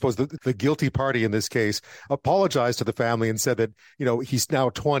pointed out, I suppose, the guilty party in this case apologized to the family and said that, he's now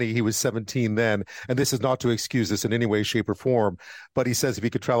 20, he was 17 then, and this is not to excuse this in any way, shape, or form. But he says if he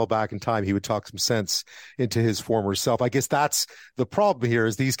could travel back in time, he would talk some sense into his former self. I guess that's the problem here,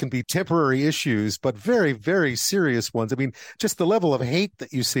 is these can be temporary issues, but very, very serious ones. I mean, just the level of hate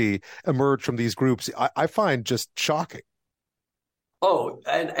that you see emerge from these groups, I find just shocking. Oh,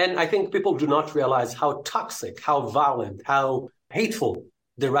 and I think people do not realize how toxic, how violent, how hateful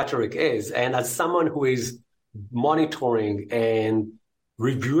the rhetoric is. And as someone who is monitoring and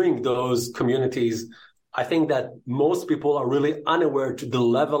reviewing those communities, I think that most people are really unaware to the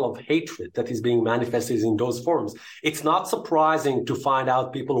level of hatred that is being manifested in those forums. It's not surprising to find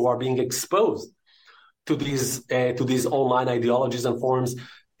out people who are being exposed to these online ideologies and forums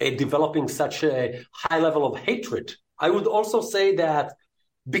developing such a high level of hatred. I would also say that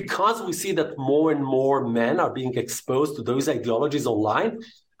because we see that more and more men are being exposed to those ideologies online,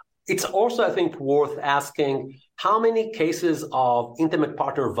 it's also, I think, worth asking how many cases of intimate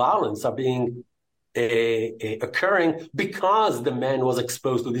partner violence are being occurring because the man was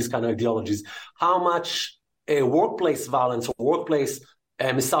exposed to these kind of ideologies. How much workplace violence or workplace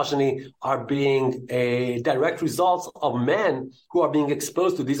misogyny are being direct results of men who are being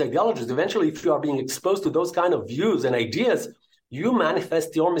exposed to these ideologies. Eventually, if you are being exposed to those kind of views and ideas, you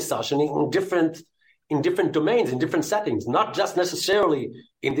manifest your misogyny in different domains, in different settings, not just necessarily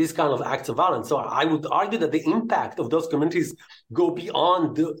in these kind of acts of violence. So I would argue that the impact of those communities go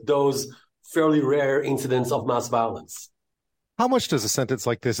beyond those fairly rare incidents of mass violence. How much does a sentence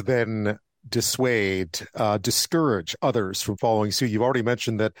like this then discourage others from following suit? You've already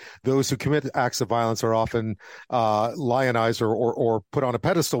mentioned that those who commit acts of violence are often lionized or put on a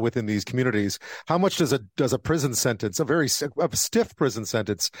pedestal within these communities. How much does a prison sentence, a very stiff prison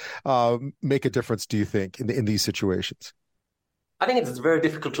sentence, make a difference, do you think, in these situations? I think it's very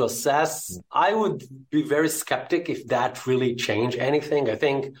difficult to assess. I would be very skeptic if that really changed anything. I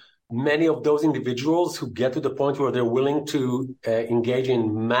think many of those individuals who get to the point where they're willing to engage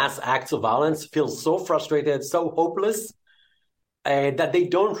in mass acts of violence feel so frustrated, so hopeless, that they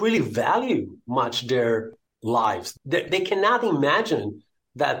don't really value much their lives. They cannot imagine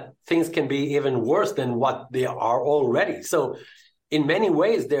that things can be even worse than what they are already. So in many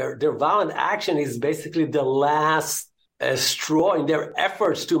ways, their violent action is basically the last straw in their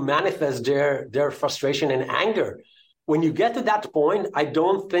efforts to manifest their frustration and anger. When you get to that point, I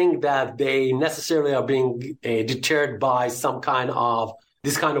don't think that they necessarily are being deterred by some kind of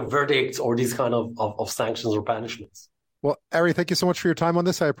this kind of verdicts or these kind of sanctions or punishments. Well, Arie, thank you so much for your time on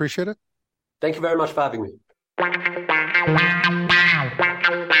this. I appreciate it. Thank you very much for having me.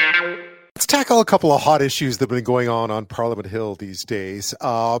 Let's tackle a couple of hot issues that have been going on Parliament Hill these days.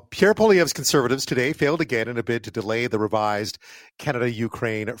 Pierre Poilievre's Conservatives today failed again in a bid to delay the revised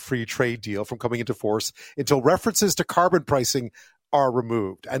Canada-Ukraine free trade deal from coming into force until references to carbon pricing are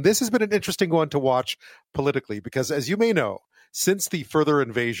removed. And this has been an interesting one to watch politically because, as you may know, since the further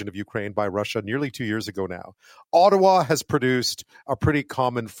invasion of Ukraine by Russia nearly 2 years ago now, Ottawa has produced a pretty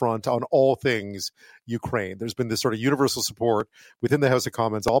common front on all things Ukraine. There's been this sort of universal support within the House of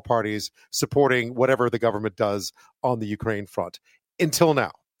Commons, all parties supporting whatever the government does on the Ukraine front until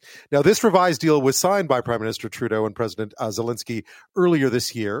now. Now, this revised deal was signed by Prime Minister Trudeau and President Zelensky earlier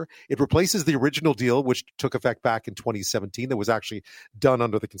this year. It replaces the original deal, which took effect back in 2017, that was actually done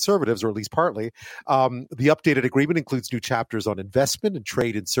under the Conservatives, or at least partly. The updated agreement includes new chapters on investment and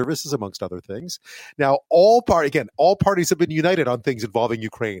trade and services, amongst other things. Now, all parties have been united on things involving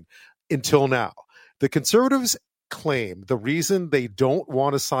Ukraine until now. The Conservatives claim the reason they don't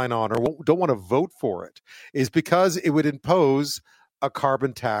want to sign on or don't want to vote for it is because it would impose a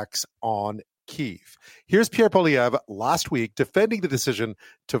carbon tax on Kyiv. Here's Pierre Poilievre last week defending the decision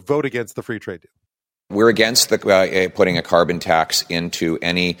to vote against the free trade deal. We're against putting a carbon tax into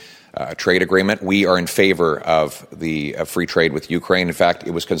any trade agreement. We are in favor of the free trade with Ukraine. In fact,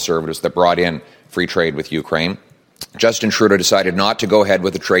 it was Conservatives that brought in free trade with Ukraine. Justin Trudeau decided not to go ahead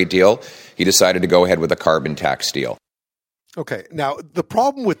with a trade deal. He decided to go ahead with a carbon tax deal. Okay, now the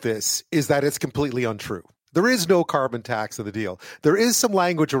problem with this is that it's completely untrue. There is no carbon tax in the deal. There is some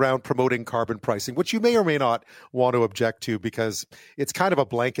language around promoting carbon pricing, which you may or may not want to object to because it's kind of a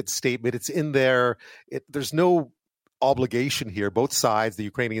blanket statement. It's in there. There's no obligation here. Both sides, the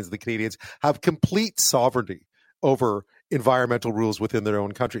Ukrainians and the Canadians, have complete sovereignty over environmental rules within their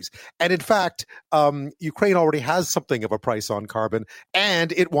own countries. And in fact, Ukraine already has something of a price on carbon,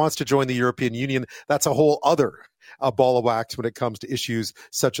 and it wants to join the European Union. That's a whole other ball of wax when it comes to issues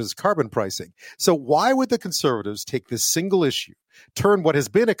such as carbon pricing. So why would the Conservatives take this single issue, turn what has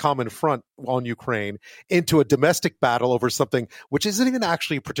been a common front on Ukraine into a domestic battle over something which isn't even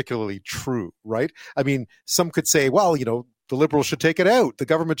actually particularly true, right? I mean, some could say, well, the Liberals should take it out. The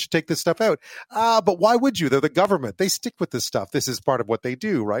government should take this stuff out. But why would you? They're the government. They stick with this stuff. This is part of what they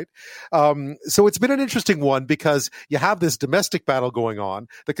do, right? So it's been an interesting one because you have this domestic battle going on.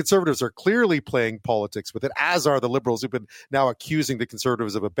 The Conservatives are clearly playing politics with it, as are the Liberals, who've been now accusing the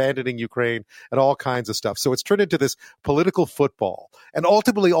Conservatives of abandoning Ukraine and all kinds of stuff. So it's turned into this political football. And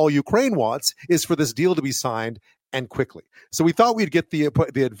ultimately, all Ukraine wants is for this deal to be signed and quickly. So we thought we'd get the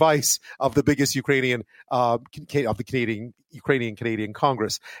advice of the biggest Ukrainian of the Ukrainian Canadian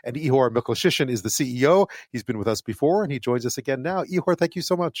Congress. And Ihor Michalchyshyn is the CEO. He's been with us before, and he joins us again now. Ihor, thank you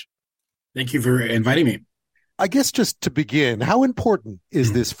so much. Thank you for inviting me. I guess just to begin, how important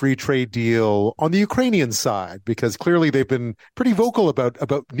is this free trade deal on the Ukrainian side? Because clearly they've been pretty vocal about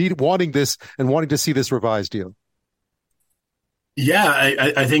wanting this and wanting to see this revised deal. Yeah,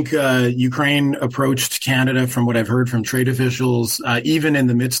 I think Ukraine approached Canada, from what I've heard from trade officials, even in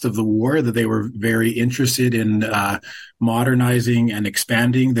the midst of the war, that they were very interested in modernizing and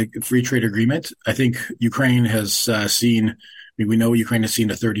expanding the free trade agreement. I think Ukraine has we know Ukraine has seen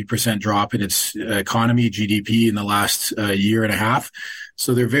a 30% drop in its economy, GDP, in the last year and a half.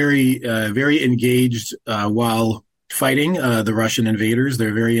 So they're very engaged while fighting the Russian invaders.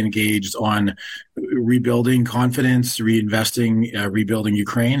 They're very engaged on rebuilding confidence, rebuilding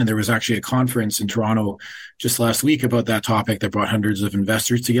Ukraine. And there was actually a conference in Toronto just last week about that topic that brought hundreds of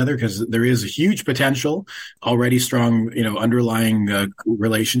investors together, because there is a huge potential, already strong, underlying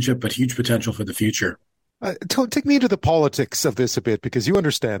relationship, but huge potential for the future. Take me into the politics of this a bit, because you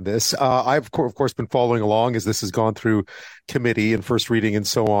understand this. I've, of course, been following along as this has gone through committee and first reading and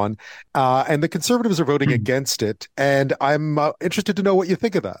so on. And the Conservatives are voting against it. And I'm interested to know what you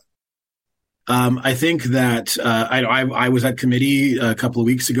think of that. I think that I was at committee a couple of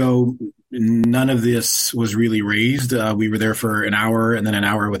weeks ago. none of this was really raised. We were there for an hour and then an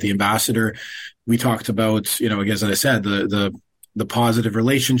hour with the ambassador. We talked about, as I said, the positive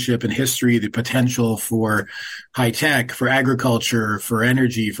relationship and history, the potential for high tech, for agriculture, for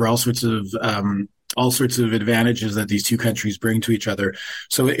energy, for all sorts of advantages that these two countries bring to each other.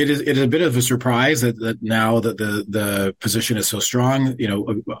 So it is a bit of a surprise that now that the position is so strong.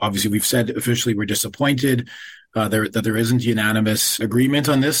 Obviously we've said officially we're disappointed that there isn't unanimous agreement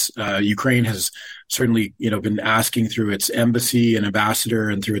on this. Ukraine has certainly, been asking through its embassy and ambassador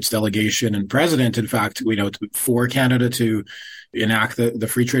and through its delegation and president, in fact, for Canada to enact the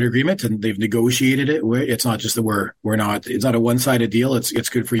free trade agreement, and they've negotiated it. It's not just that it's not a one-sided deal. It's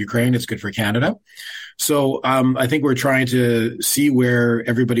good for Ukraine. It's good for Canada. So I think we're trying to see where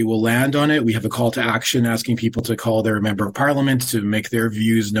everybody will land on it. We have a call to action asking people to call their member of parliament to make their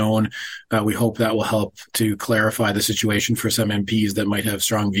views known. We hope that will help to clarify the situation for some MPs that might have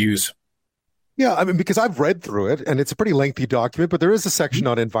strong views. Yeah, because I've read through it, and it's a pretty lengthy document, but there is a section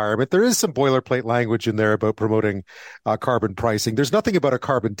on environment. There is some boilerplate language in there about promoting carbon pricing. There's nothing about a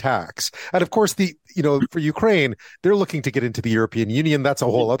carbon tax. And of course, for Ukraine, they're looking to get into the European Union. That's a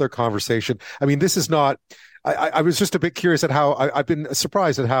whole other conversation. This is not, I was just a bit curious at how, I've been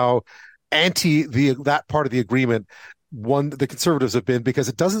surprised at how anti that part of the agreement the Conservatives have been, because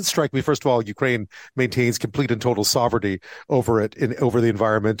it doesn't strike me, first of all, Ukraine maintains complete and total sovereignty over the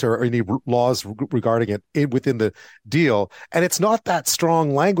environment or any laws regarding it within the deal. And it's not that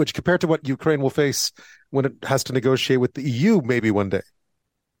strong language compared to what Ukraine will face when it has to negotiate with the EU maybe one day.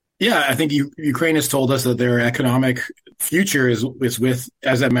 Yeah, I think Ukraine has told us that their economic future is with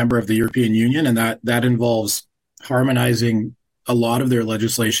as a member of the European Union, and that involves harmonizing a lot of their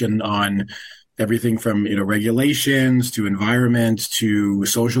legislation on everything from regulations to environment to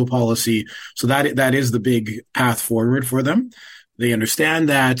social policy. So that is the big path forward for them. They understand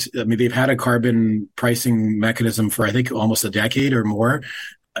that. They've had a carbon pricing mechanism for I think almost a decade or more.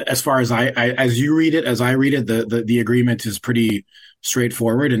 As far as as I read it, the agreement is pretty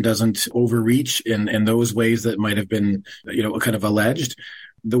straightforward and doesn't overreach in those ways that might have been kind of alleged.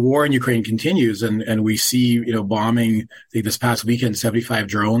 The war in Ukraine continues, and we see, bombing. I think this past weekend, 75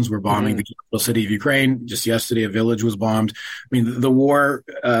 drones were bombing the capital city of Ukraine. Just yesterday, a village was bombed. The war,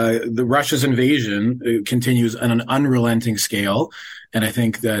 the Russia's invasion continues on an unrelenting scale. And I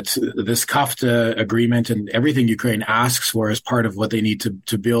think that this CAFTA agreement and everything Ukraine asks for is part of what they need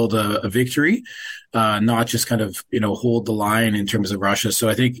to build a victory, not just kind of, hold the line in terms of Russia. So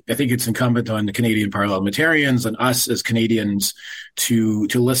I think it's incumbent on the Canadian parliamentarians and us as Canadians to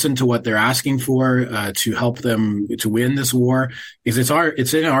listen to what they're asking for, to help them to win this war, because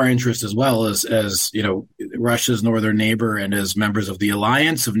it's in our interest as well as Russia's northern neighbor and as members of the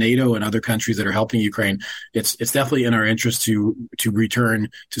alliance of NATO and other countries that are helping Ukraine. It's definitely in our interest to return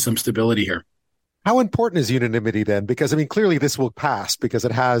to some stability here. How important is unanimity then? Because, clearly this will pass because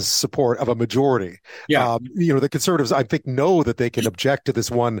it has support of a majority. Yeah. The Conservatives, I think, know that they can object to this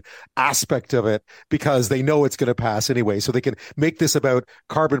one aspect of it because they know it's going to pass anyway. So they can make this about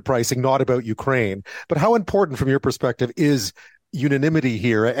carbon pricing, not about Ukraine. But how important, from your perspective, is unanimity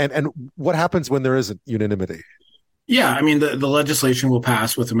here? And what happens when there isn't unanimity? Yeah, the legislation will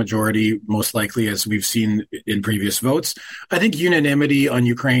pass with a majority, most likely, as we've seen in previous votes. I think unanimity on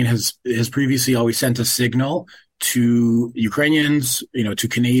Ukraine has previously always sent a signal to Ukrainians, to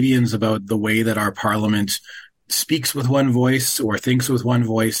Canadians about the way that our parliament speaks with one voice or thinks with one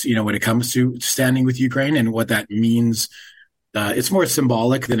voice, when it comes to standing with Ukraine and what that means. It's more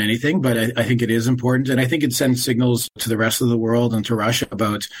symbolic than anything, but I think it is important. And I think it sends signals to the rest of the world and to Russia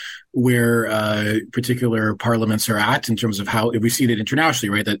about where particular parliaments are at in terms of how we've seen it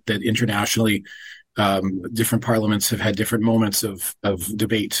internationally, right? That internationally, different parliaments have had different moments of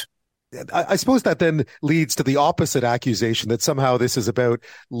debate. I suppose that then leads to the opposite accusation that somehow this is about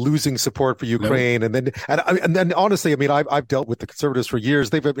losing support for Ukraine. No. And then honestly, I've dealt with the Conservatives for years.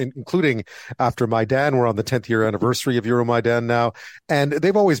 They've been, including after Maidan, we're on the 10th year anniversary of Euromaidan now. And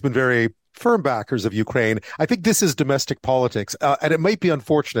they've always been very firm backers of Ukraine. I think this is domestic politics, and it might be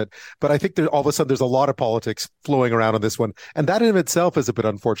unfortunate, but I think all of a sudden there's a lot of politics flowing around on this one. And that in of itself is a bit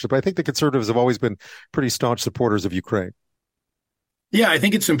unfortunate. But I think the Conservatives have always been pretty staunch supporters of Ukraine. Yeah, I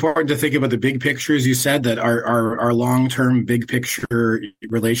think it's important to think about the big picture, as you said, that our long-term big picture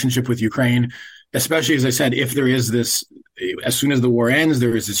relationship with Ukraine, especially, as I said, if there is this, as soon as the war ends,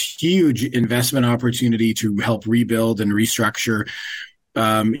 there is this huge investment opportunity to help rebuild and restructure.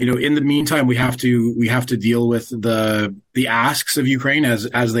 In the meantime, we have to deal with the asks of Ukraine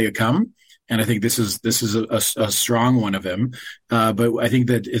as they come. And I think this is a strong one of them. But I think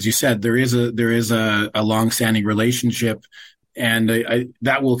that, as you said, there is a long-standing relationship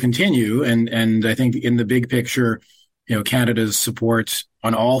that will continue. And I think in the big picture, Canada's support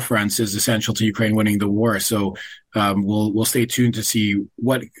on all fronts is essential to Ukraine winning the war. So we'll stay tuned to see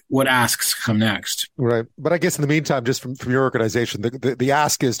what asks come next. Right. But I guess in the meantime, just from your organization, the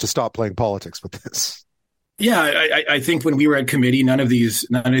ask is to stop playing politics with this. Yeah, I think when we were at committee, none of these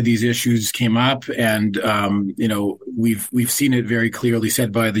issues came up, and we've seen it very clearly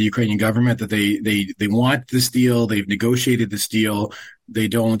said by the Ukrainian government that they want this deal. They've negotiated this deal. They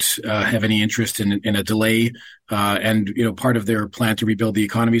don't have any interest in a delay, and part of their plan to rebuild the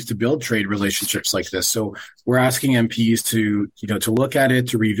economy is to build trade relationships like this. So we're asking MPs to look at it,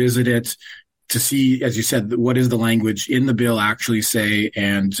 to revisit it, to see, as you said, what is the language in the bill actually say,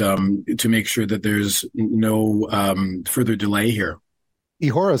 and to make sure that there's no further delay here.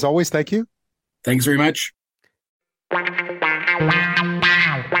 Ihor, as always, thank you. Thanks very much.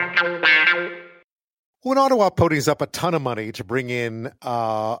 When Ottawa ponies up a ton of money to bring in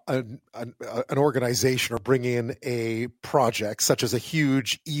an organization or bring in a project, such as a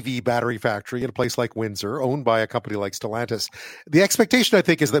huge EV battery factory in a place like Windsor, owned by a company like Stellantis, the expectation, I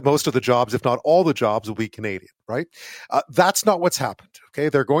think, is that most of the jobs, if not all the jobs, will be Canadian, right? That's not what's happened. Okay,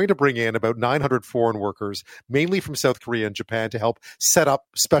 they're going to bring in about 900 foreign workers, mainly from South Korea and Japan, to help set up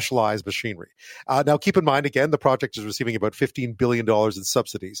specialized machinery. Now, keep in mind, again, the project is receiving about $15 billion in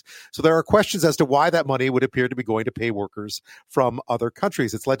subsidies. So there are questions as to why that money would appear to be going to pay workers from other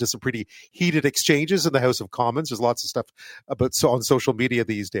countries. It's led to some pretty heated exchanges in the House of Commons. There's lots of stuff on social media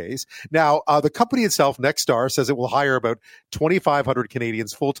these days. Now, the company itself, Nexstar, says it will hire about 2,500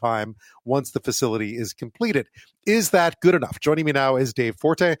 Canadians full-time once the facility is completed. Is that good enough? Joining me now is Dave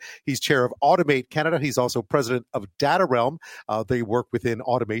Fortin. He's chair of Automate Canada. He's also president of Datarealm. They work within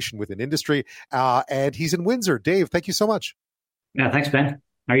automation within industry. And he's in Windsor. Dave, thank you so much. Yeah, thanks, Ben.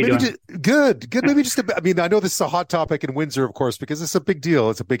 How are you doing? Good. Maybe just, I know this is a hot topic in Windsor, of course, because it's a big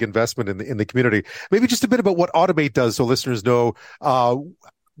deal. It's a big investment in the community. Maybe just a bit about what Automate does so listeners know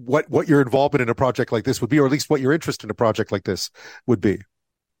what your involvement in a project like this would be, or at least what your interest in a project like this would be.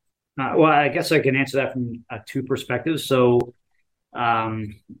 Well, I guess I can answer that from two perspectives. So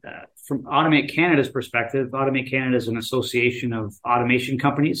from Automate Canada's perspective, Automate Canada is an association of automation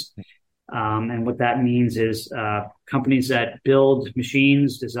companies. And what that means is companies that build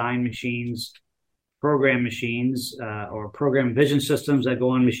machines, design machines, program machines, or program vision systems that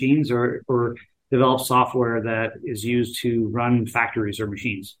go on machines, or develop software that is used to run factories or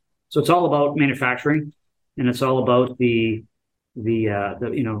machines. So it's all about manufacturing, and it's all about the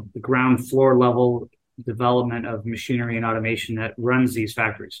ground floor level development of machinery and automation that runs these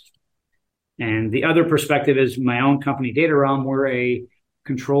factories. And the other perspective is my own company, Datarealm. We're a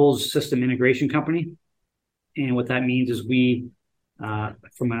controls system integration company. And what that means is we,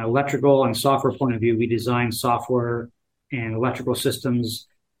 from an electrical and software point of view, we design software and electrical systems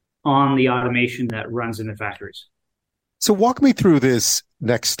on the automation that runs in the factories. So walk me through this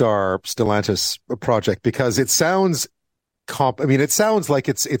Nexstar Stellantis project, because it sounds like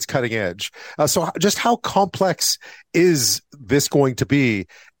it's cutting edge. So just how complex is this going to be?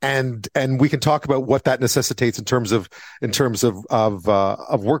 And we can talk about what that necessitates in terms of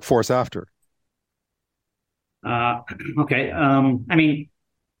workforce after. Okay.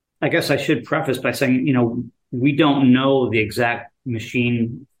 I guess I should preface by saying, we don't know the exact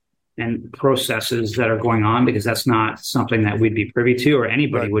machine and processes that are going on, because that's not something that we'd be privy to, or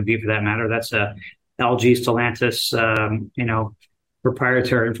anybody would be for that matter. That's LG, Stellantis,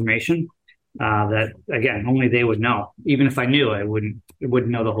 proprietary information that, again, only they would know. Even if I knew, I wouldn't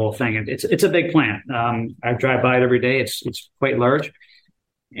know the whole thing. It's a big plant. I drive by it every day. It's quite large,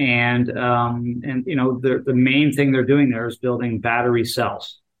 and the main thing they're doing there is building battery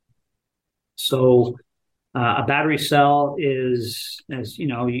cells. So a battery cell is, as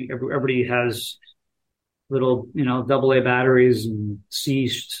everybody has little, AA batteries and C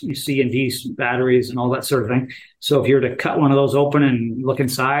and D batteries and all that sort of thing. So if you were to cut one of those open and look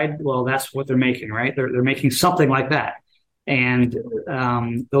inside, well, that's what they're making, right? They're making something like that. And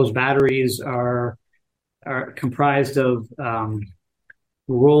those batteries are comprised of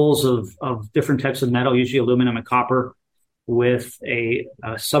rolls of different types of metal, usually aluminum and copper, with a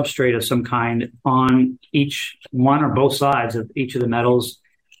substrate of some kind on each one or both sides of each of the metals.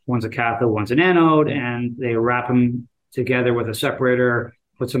 One's a cathode, one's an anode, and they wrap them together with a separator,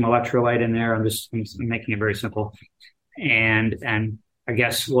 put some electrolyte in there. I'm making it very simple. And I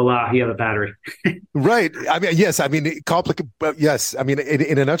guess, voila, you have a battery. Right. Complicated. Yes.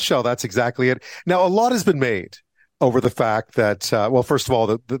 In a nutshell, that's exactly it. Now, a lot has been made over the fact that, first of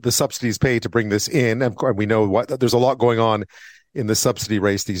all, the subsidies paid to bring this in. And we know there's a lot going on in the subsidy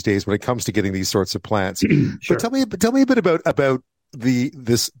race these days when it comes to getting these sorts of plants. Sure. But tell me a bit about the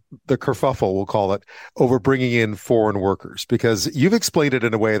kerfuffle, we'll call it, over bringing in foreign workers, because you've explained it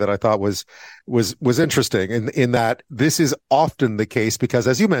in a way that I thought was interesting in that this is often the case because,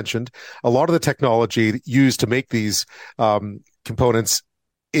 as you mentioned, a lot of the technology used to make these components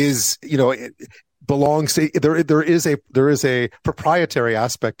is, it belongs to, there is a proprietary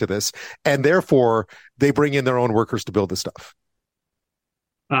aspect to this, and therefore they bring in their own workers to build the stuff.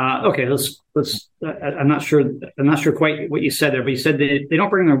 Okay, let's. I'm not sure quite what you said there, but you said they don't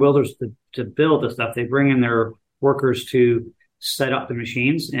bring their builders to build the stuff. They bring in their workers to set up the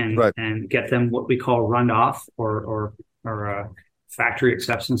machines and get them what we call run off or factory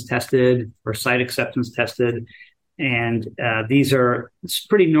acceptance tested or site acceptance tested. And these are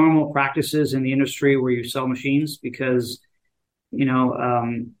pretty normal practices in the industry where you sell machines because, if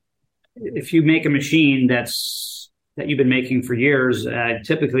you make a machine that you've been making for years,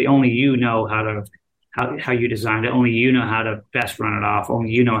 typically only you know how you designed it. Only you know how to best run it off.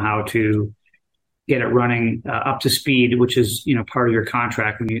 Only you know how to get it running up to speed, which is part of your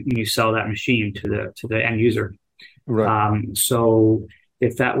contract when you sell that machine to the end user. Right. So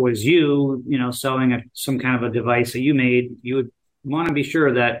if that was you, selling some kind of a device that you made, you would want to be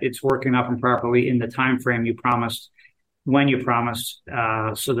sure that it's working up and properly in the time frame you promised, when you promised,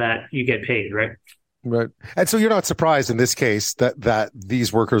 so that you get paid, right? Right. And so you're not surprised in this case that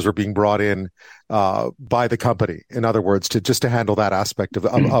these workers are being brought in by the company, in other words, to handle that aspect of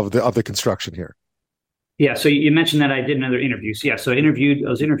the construction here. Yeah. So you mentioned that I did another interview. So, yeah. So I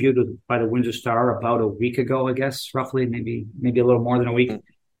was interviewed by the Windsor Star about a week ago, I guess, roughly, maybe a little more than a week.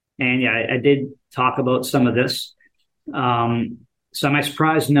 And yeah, I did talk about some of this. So am I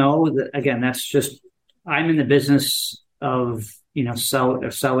surprised? No. Again, that's just, I'm in the business of,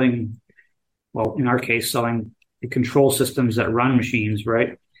 selling, well, in our case, selling the control systems that run machines,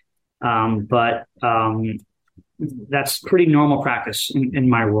 right? But that's pretty normal practice in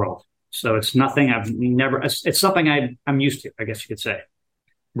my world. So it's nothing it's something I'm used to, I guess you could say.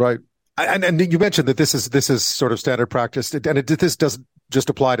 Right. And you mentioned that this is sort of standard practice, and this doesn't just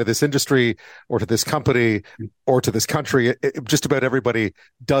apply to this industry or to this company or to this country. Just about everybody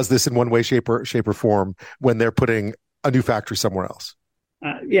does this in one way, shape or form when they're putting a new factory somewhere else.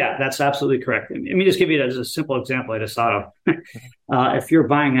 Yeah, that's absolutely correct. Let me just give you as a simple example I just thought of. If you're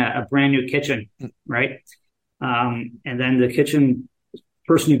buying a brand new kitchen, right? And then the kitchen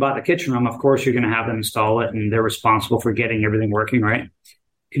person you bought the kitchen from, of course, you're going to have them install it, and they're responsible for getting everything working, right?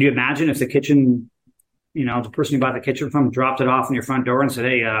 Could you imagine if the kitchen, the person you bought the kitchen from dropped it off in your front door and said,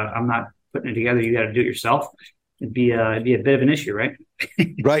 "Hey, I'm not putting it together. You got to do it yourself." It'd be a bit of an issue, right?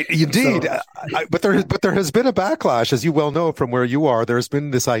 Right, indeed. So, but there has been a backlash, as you well know from where you are. There's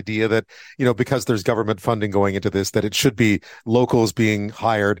been this idea that because there's government funding going into this, that it should be locals being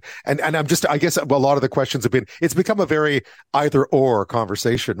hired. And I guess a lot of the questions have been, it's become a very either or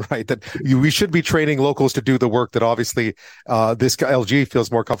conversation, right? That we should be training locals to do the work that obviously this LG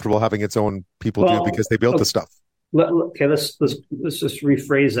feels more comfortable having its own people do because they built the stuff. Okay, let's just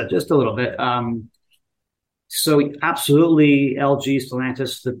rephrase that just a little bit. So absolutely, LG,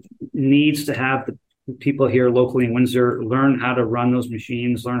 Stellantis needs to have the people here locally in Windsor learn how to run those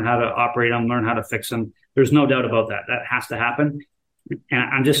machines, learn how to operate them, learn how to fix them. There's no doubt about that. That has to happen. And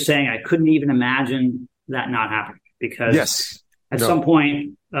I'm just saying I couldn't even imagine that not happening because at some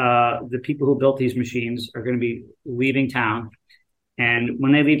point, the people who built these machines are going to be leaving town. And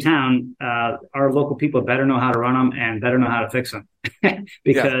when they leave town, our local people better know how to run them and better know how to fix them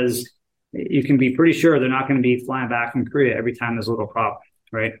because you can be pretty sure they're not going to be flying back from Korea every time there's a little problem,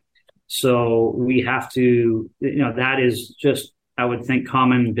 right? So we have to, that is just, I would think,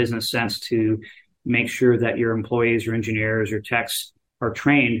 common business sense to make sure that your employees, your engineers, your techs are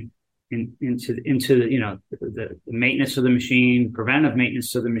trained into the maintenance of the machine, preventive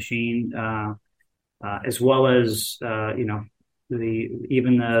maintenance of the machine, as well as even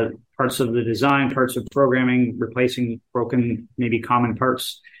the parts of the design, parts of programming, replacing broken, maybe common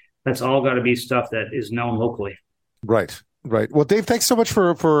parts. That's all got to be stuff that is known locally. Right. Well, Dave, thanks so much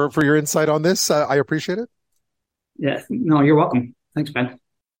for your insight on this. I appreciate it. Yeah. No, you're welcome. Thanks, Ben.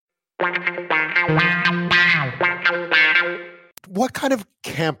 What kind of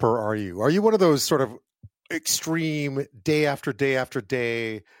camper are you? Are you one of those sort of extreme day after day after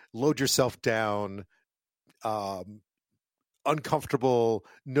day, load yourself down, uncomfortable,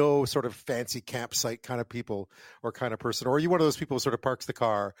 no sort of fancy campsite kind of people or kind of person? Or are you one of those people who sort of parks the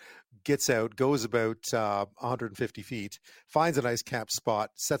car, gets out, goes about 150 feet, finds a nice camp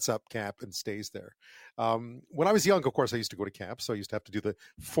spot, sets up camp and stays there? When I was young, of course, I used to go to camp. So I used to have to do the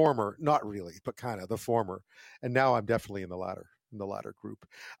former, not really, but kind of the former. And now I'm definitely in the latter. in the latter group.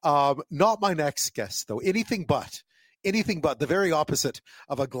 Not my next guest, though. Anything but the very opposite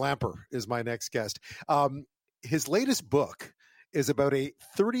of a glamper is my next guest. His latest book is about a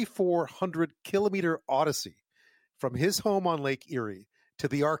 3,400 kilometer odyssey from his home on Lake Erie to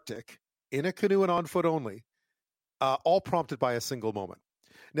the Arctic in a canoe and on foot only, all prompted by a single moment.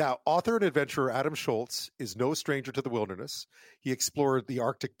 Now, author and adventurer Adam Shoalts is no stranger to the wilderness. He explored the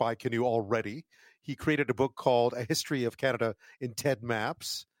Arctic by canoe already. He created a book called A History of Canada in 10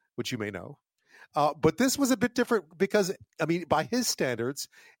 Maps, which you may know. But this was a bit different because, by his standards,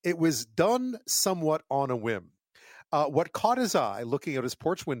 it was done somewhat on a whim. What caught his eye looking out his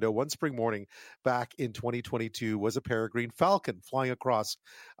porch window one spring morning back in 2022 was a peregrine falcon flying across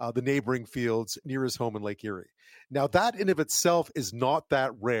the neighboring fields near his home in Lake Erie. Now, that in of itself is not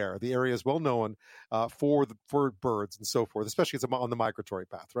that rare. The area is well known for birds and so forth, especially on the migratory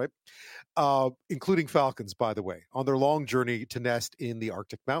path, right? Including falcons, by the way, on their long journey to nest in the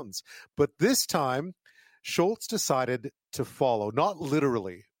Arctic mountains. But this time, Shoalts decided to follow, not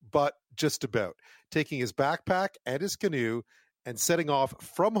literally, but just about, taking his backpack and his canoe and setting off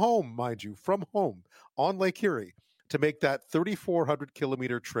from home, mind you, from home on Lake Erie to make that 3,400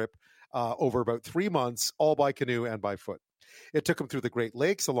 kilometer trip over about 3 months, all by canoe and by foot. It took him through the Great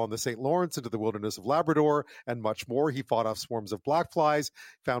Lakes, along the St. Lawrence, into the wilderness of Labrador, and much more. He fought off swarms of black flies,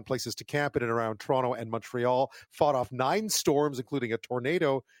 found places to camp in and around Toronto and Montreal, fought off 9 storms, including a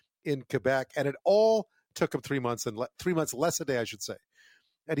tornado in Quebec, and it all took him 3 months, and 3 months less a day, I should say.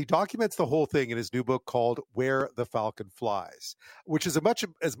 And he documents the whole thing in his new book called Where the Falcon Flies, which is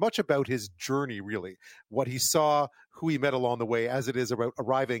as much about his journey, really, what he saw, who he met along the way, as it is about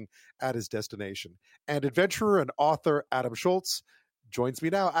arriving at his destination. And adventurer and author Adam Shoalts joins me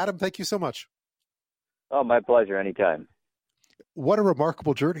now. Adam, thank you so much. Oh, my pleasure. Anytime. What a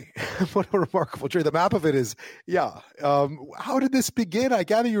remarkable journey. What a remarkable journey. The map of it is, how did this begin? I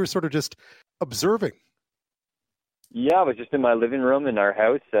gather you were sort of just observing. Yeah, I was just in my living room in our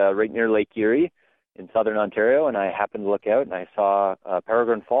house right near Lake Erie in southern Ontario, and I happened to look out and I saw a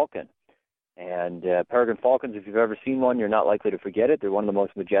peregrine falcon. And peregrine falcons, if you've ever seen one, you're not likely to forget it. They're one of the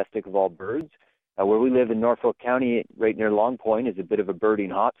most majestic of all birds. Where we live in Norfolk County, right near Long Point, is a bit of a birding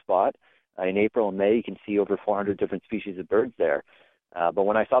hotspot. In April and May, you can see over 400 different species of birds there. But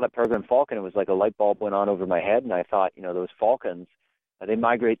when I saw that peregrine falcon, it was like a light bulb went on over my head, and I thought, those falcons, they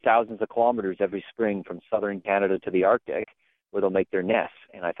migrate thousands of kilometers every spring from southern Canada to the Arctic, where they'll make their nests.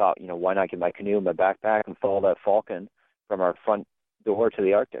 And I thought, why not get my canoe and my backpack and follow that falcon from our front door to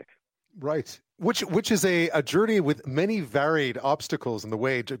the Arctic? Right. Which is a journey with many varied obstacles in the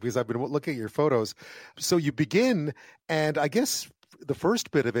way, because I've been looking at your photos. So you begin, and I guess the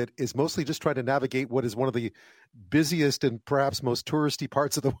first bit of it is mostly just trying to navigate what is one of the busiest and perhaps most touristy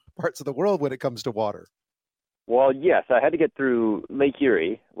parts of the world when it comes to water. Well, yes, I had to get through Lake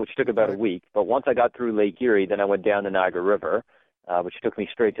Erie, which took about a week. But once I got through Lake Erie, then I went down the Niagara River, which took me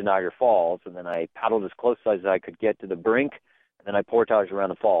straight to Niagara Falls. And then I paddled as close as I could get to the brink. And then I portaged around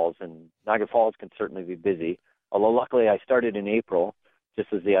the falls. And Niagara Falls can certainly be busy. Although luckily I started in April,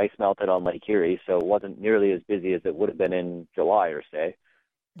 just as the ice melted on Lake Erie. So it wasn't nearly as busy as it would have been in July or say.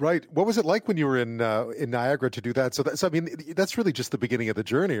 Right. What was it like when you were in Niagara to do that? So that's really just the beginning of the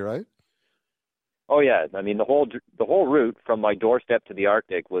journey, right? Oh yeah, the whole route from my doorstep to the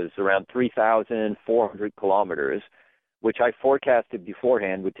Arctic was around 3,400 kilometers, which I forecasted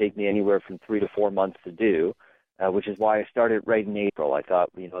beforehand would take me anywhere from 3 to 4 months to do, which is why I started right in April. I thought,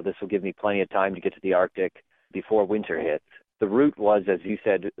 this will give me plenty of time to get to the Arctic before winter hits. The route was, as you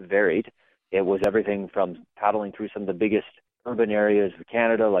said, varied. It was everything from paddling through some of the biggest urban areas of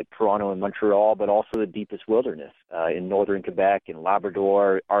Canada, like Toronto and Montreal, but also the deepest wilderness in northern Quebec, in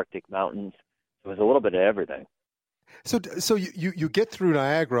Labrador, Arctic mountains. It was a little bit of everything. So you get through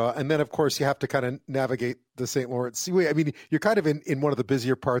Niagara, and then, of course, you have to kind of navigate the St. Lawrence Seaway. You're kind of in one of the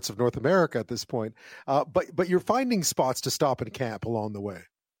busier parts of North America at this point, but you're finding spots to stop and camp along the way.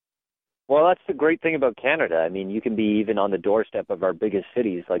 Well, that's the great thing about Canada. You can be even on the doorstep of our biggest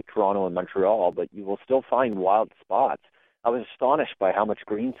cities like Toronto and Montreal, but you will still find wild spots. I was astonished by how much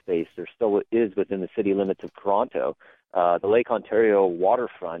green space there still is within the city limits of Toronto. The Lake Ontario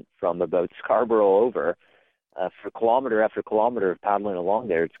waterfront from about Scarborough over, for kilometer after kilometer of paddling along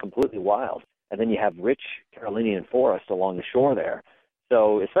there, it's completely wild. And then you have rich Carolinian forest along the shore there.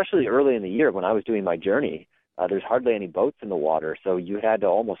 So especially early in the year when I was doing my journey, there's hardly any boats in the water. So you had to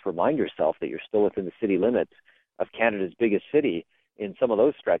almost remind yourself that you're still within the city limits of Canada's biggest city in some of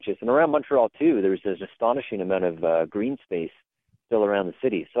those stretches. And around Montreal, too, there's this astonishing amount of green space still around the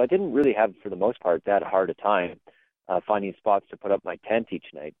city. So I didn't really have, for the most part, that hard a time finding spots to put up my tent each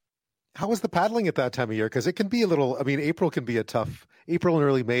night. How was the paddling at that time of year? Because it can be a little. I mean, April can be a tough. April and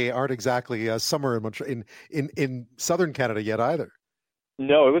early May aren't exactly summer in southern Canada yet either.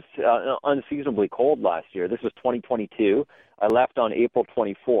 No, it was unseasonably cold last year. This was 2022. I left on April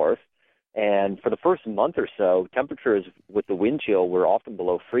 24th, and for the first month or so, temperatures with the wind chill were often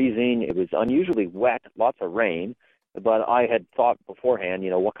below freezing. It was unusually wet, lots of rain. But I had thought beforehand,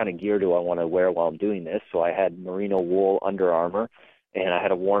 what kind of gear do I want to wear while I'm doing this? So I had merino wool Under Armour, and I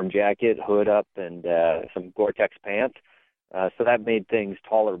had a warm jacket, hood up, and some Gore-Tex pants. So that made things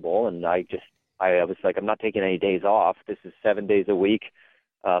tolerable, and I was like, I'm not taking any days off. This is 7 days a week,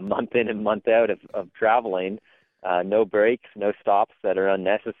 month in and month out of traveling. No breaks, no stops that are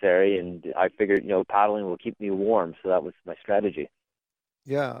unnecessary, and I figured, paddling will keep me warm, so that was my strategy.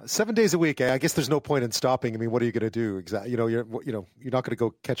 Yeah, 7 days a week. I guess there's no point in stopping. I mean, what are you going to do? Exactly. You're not going to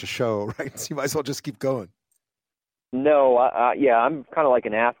go catch a show, right? So you might as well just keep going. No, I'm kind of like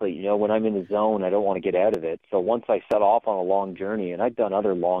an athlete. When I'm in the zone, I don't want to get out of it. So once I set off on a long journey, and I'd done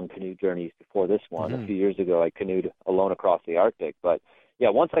other long canoe journeys before this one. A few years ago, I canoed alone across the Arctic. But yeah,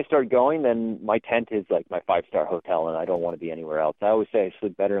 once I start going, then my tent is like my 5-star hotel, and I don't want to be anywhere else. I always say I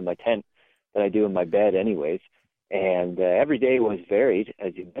sleep better in my tent than I do in my bed anyways. And every day was varied,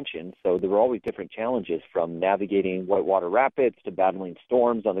 as you mentioned. So there were always different challenges, from navigating whitewater rapids to battling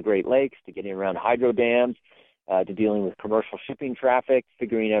storms on the Great Lakes to getting around hydro dams to dealing with commercial shipping traffic,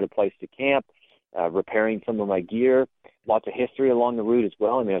 figuring out a place to camp, repairing some of my gear. Lots of history along the route as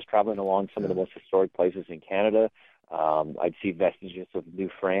well. I mean, I was traveling along some of the most historic places in Canada. I'd see vestiges of New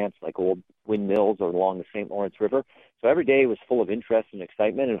France, like old windmills along the St. Lawrence River. So every day was full of interest and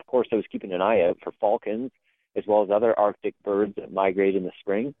excitement. And, of course, I was keeping an eye out for falcons, as well as other Arctic birds that migrate in the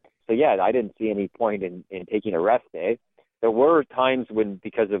spring. So, yeah, I didn't see any point in taking a rest day. There were times when,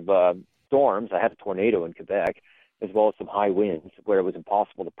 because of storms, I had a tornado in Quebec, as well as some high winds, where it was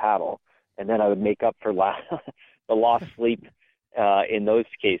impossible to paddle. And then I would make up for the lost sleep in those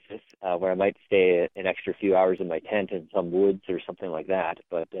cases, where I might stay an extra few hours in my tent in some woods or something like that.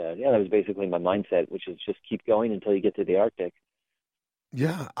 But, that was basically my mindset, which is just keep going until you get to the Arctic.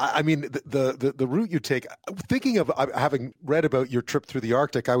 Yeah, I mean, the route you take, thinking of having read about your trip through the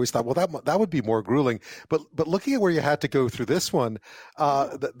Arctic, I always thought, well, that would be more grueling. But looking at where you had to go through this one,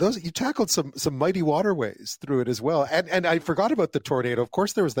 you tackled some mighty waterways through it as well. And I forgot about the tornado. Of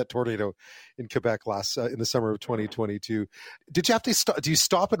course, there was that tornado in Quebec in the summer of 2022. Did you have to do you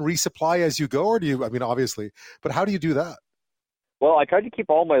stop and resupply as you go, or do you? I mean, obviously, but how do you do that? Well, I tried to keep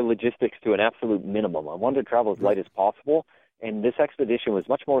all my logistics to an absolute minimum. I wanted to travel as light as possible. And this expedition was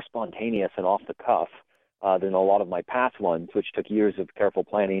much more spontaneous and off the cuff than a lot of my past ones, which took years of careful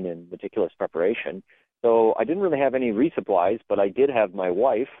planning and meticulous preparation. So I didn't really have any resupplies, but I did have my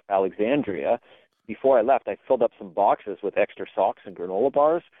wife, Alexandria. Before I left, I filled up some boxes with extra socks and granola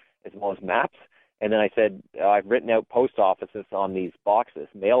bars, as well as maps. And then I said, I've written out post offices on these boxes,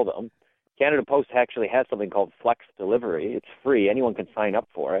 mail them. Canada Post actually has something called Flex Delivery. It's free. Anyone can sign up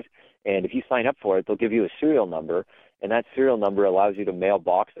for it. And if you sign up for it, they'll give you a serial number. And that serial number allows you to mail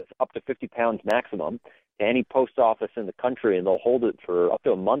boxes up to 50 pounds maximum to any post office in the country, and they'll hold it for up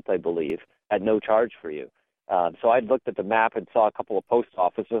to a month, I believe, at no charge for you. So I looked at the map and saw a couple of post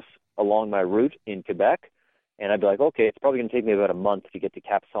offices along my route in Quebec, and I'd be like, okay, it's probably going to take me about a month to get to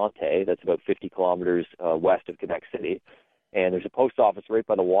Cap Santé. That's about 50 kilometers west of Quebec City. And there's a post office right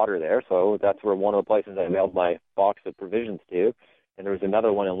by the water there, so that's where one of the places I mailed my box of provisions to. And there was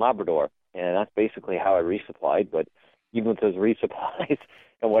another one in Labrador, and that's basically how I resupplied. But even with those resupplies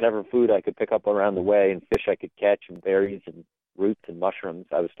and whatever food I could pick up around the way and fish I could catch and berries and roots and mushrooms,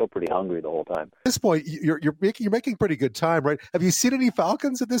 I was still pretty hungry the whole time. At this point, you're making pretty good time, right? Have you seen any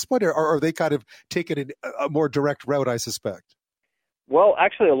falcons at this point, or are they kind of taking a more direct route, I suspect? Well,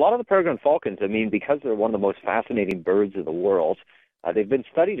 actually, a lot of the peregrine falcons, I mean, because they're one of the most fascinating birds of the world, they've been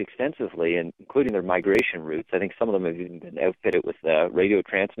studied extensively, including their migration routes. I think some of them have even been outfitted with radio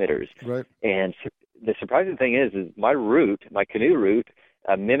transmitters. Right. And the surprising thing is my canoe route,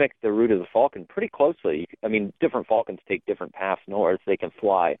 mimicked the route of the falcon pretty closely. I mean, different falcons take different paths north. They can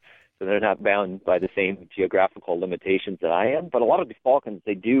fly, so they're not bound by the same geographical limitations that I am. But a lot of these falcons,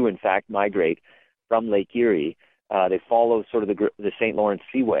 they do, in fact, migrate from Lake Erie. They follow sort of the St. Lawrence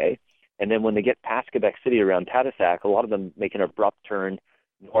Seaway. And then when they get past Quebec City around Tadoussac, a lot of them make an abrupt turn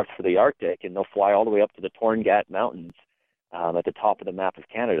north for the Arctic, and they'll fly all the way up to the Torngat Mountains at the top of the map of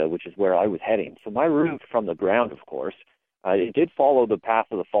Canada, which is where I was heading. So my route from the ground, of course, it did follow the path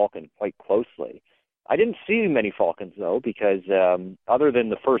of the falcon quite closely. I didn't see many falcons, though, because other than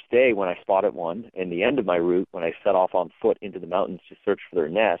the first day when I spotted one and the end of my route when I set off on foot into the mountains to search for their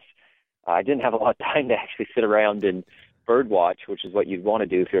nests, I didn't have a lot of time to actually sit around and bird watch, which is what you'd want to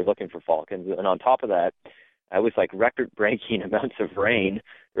do if you're looking for falcons. And on top of that, I was like record-breaking amounts of rain.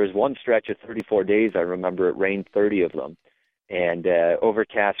 There was one stretch of 34 days, I remember it rained 30 of them. And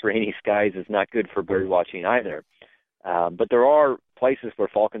overcast, rainy skies is not good for bird watching either. But there are places where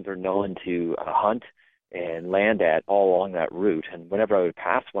falcons are known to hunt and land at all along that route. And whenever I would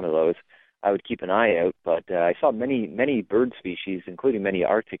pass one of those, I would keep an eye out. But I saw many bird species, including many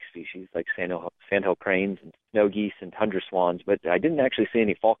Arctic species like sandhill cranes and snow geese and tundra swans. But I didn't actually see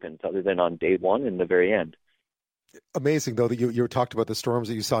any falcons other than on day one and the very end. Amazing, though, that you talked about the storms,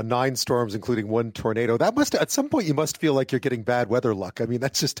 that you saw 9 storms, including 1 tornado. That must, at some point, you must feel like you're getting bad weather luck. I mean,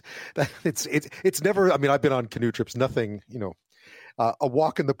 that's just, it's never, I mean, I've been on canoe trips, nothing, a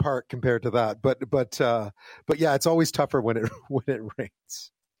walk in the park compared to that. But yeah, it's always tougher when it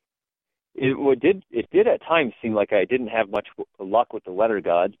rains. It did at times seem like I didn't have much luck with the weather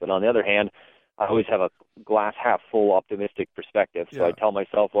gods, but on the other hand, I always have a glass half full optimistic perspective. So I tell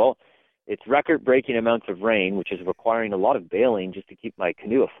myself, well, it's record-breaking amounts of rain, which is requiring a lot of bailing just to keep my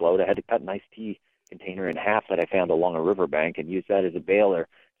canoe afloat. I had to cut an iced tea container in half that I found along a riverbank and use that as a bailer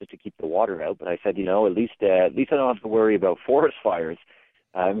just to keep the water out. But I said, at least I don't have to worry about forest fires.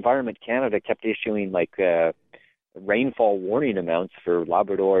 Environment Canada kept issuing rainfall warning amounts for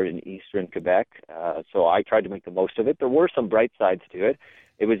Labrador and eastern Quebec. So I tried to make the most of it. There were some bright sides to it.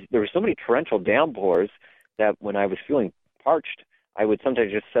 There were so many torrential downpours that when I was feeling parched, I would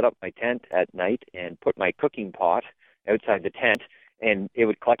sometimes just set up my tent at night and put my cooking pot outside the tent, and it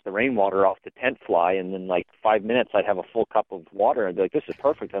would collect the rainwater off the tent fly, and then 5 minutes I'd have a full cup of water. I'd be like, this is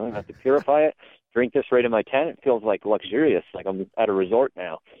perfect. I don't have to purify it. Drink this right in my tent. It feels like luxurious, like I'm at a resort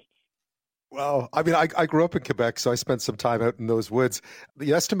now. Well, I mean, I grew up in Quebec, so I spent some time out in those woods.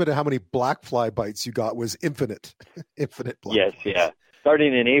 The estimate of how many black fly bites you got was infinite. Infinite black Yes, flies. Yeah.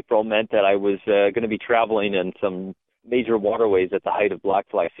 Starting in April meant that I was going to be traveling in some major waterways at the height of black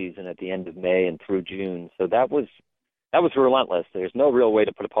fly season at the end of May and through June. So that was relentless. There's no real way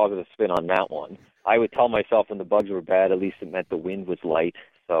to put a positive spin on that one. I would tell myself when the bugs were bad, at least it meant the wind was light.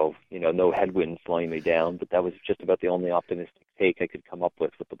 So, no headwind slowing me down. But that was just about the only optimistic take I could come up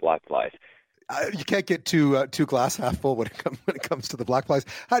with the black flies. You can't get too glass half full when it comes to the black flies.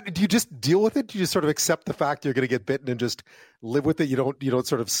 Do you just deal with it? Do you just sort of accept the fact you're going to get bitten and just live with it? You don't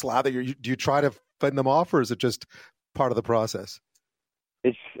sort of slather. Do you try to fend them off, or is it just part of the process?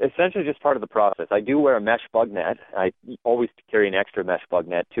 It's essentially just part of the process. I do wear a mesh bug net. I always carry an extra mesh bug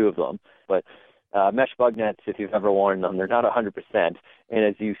net, 2 of them. But mesh bug nets, if you've ever worn them, they're not 100%. And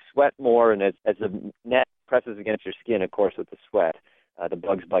as you sweat more and as the net presses against your skin, of course, with the sweat, the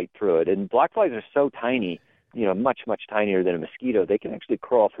bugs bite through it. And black flies are so tiny, much, much tinier than a mosquito. They can actually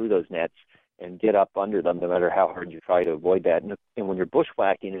crawl through those nets and get up under them no matter how hard you try to avoid that. And when you're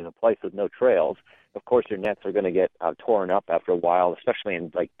bushwhacking in a place with no trails, of course your nets are going to get torn up after a while, especially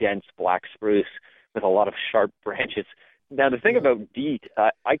in dense black spruce with a lot of sharp branches. Now the thing about DEET,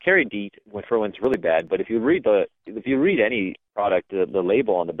 I carry DEET for when it's really bad, but if you read any product, the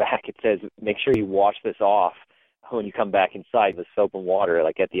label on the back, it says make sure you wash this off when you come back inside with soap and water,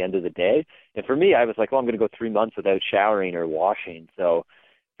 at the end of the day. And for me, I was like, well, I'm going to go 3 months without showering or washing. So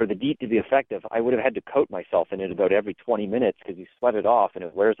for the DEET to be effective, I would have had to coat myself in it about every 20 minutes because you sweat it off and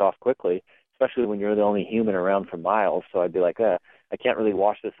it wears off quickly, especially when you're the only human around for miles. So I'd be like, I can't really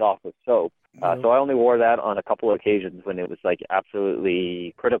wash this off with soap. So I only wore that on a couple of occasions when it was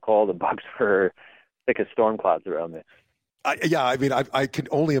absolutely critical. The bugs were thick as storm clouds around me. I can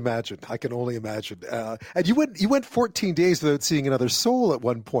only imagine. And you went 14 days without seeing another soul at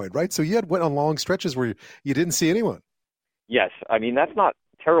one point, right? So you went on long stretches where you didn't see anyone. Yes. I mean, that's not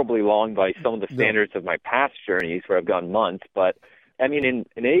terribly long by some of the standards of my past journeys where I've gone months. But, I mean, in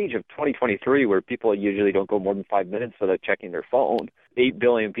an age of 2023 where people usually don't go more than 5 minutes without checking their phone, 8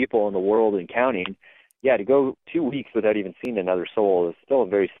 billion people in the world and counting, to go 2 weeks without even seeing another soul is still a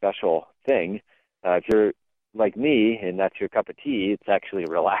very special thing. If you're like me, and that's your cup of tea, it's actually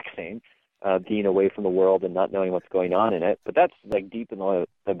relaxing, being away from the world and not knowing what's going on in it. But that's deep in the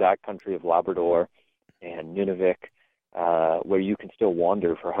backcountry of Labrador and Nunavik, where you can still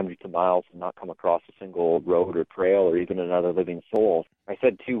wander for hundreds of miles and not come across a single road or trail or even another living soul. I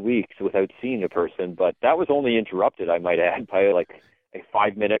said 2 weeks without seeing a person, but that was only interrupted, I might add, by a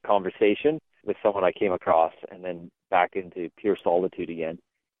 5-minute conversation with someone I came across and then back into pure solitude again.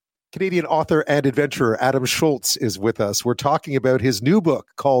 Canadian author and adventurer Adam Shoalts is with us. We're talking about his new book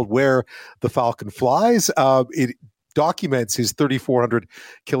called Where the Falcon Flies. documents his 3,400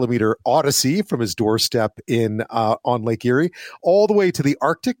 kilometer odyssey from his doorstep on Lake Erie all the way to the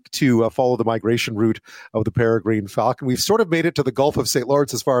Arctic to follow the migration route of the peregrine falcon. We've sort of made it to the Gulf of St.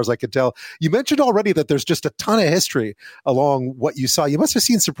 Lawrence as far as I can tell. You mentioned already that there's just a ton of history along what you saw. You must have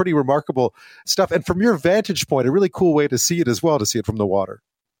seen some pretty remarkable stuff. And from your vantage point, a really cool way to see it as well, to see it from the water.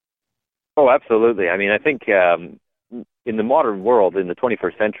 Oh, absolutely. I mean, I think in the modern world, in the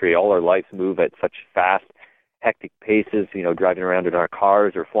 21st century, all our lives move at such fast, hectic paces, driving around in our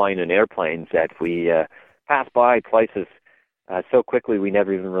cars or flying in airplanes, that we pass by places so quickly we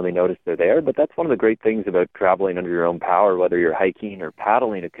never even really notice they're there. But that's one of the great things about traveling under your own power, whether you're hiking or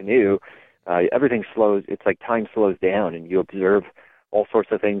paddling a canoe. Everything slows. It's like time slows down, and you observe all sorts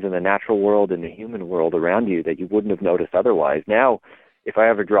of things in the natural world and the human world around you that you wouldn't have noticed otherwise. Now, if I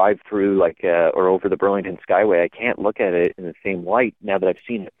ever drive through or over the Burlington Skyway, I can't look at it in the same light now that I've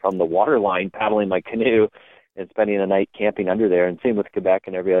seen it from the waterline, paddling my canoe and spending the night camping under there. And same with Quebec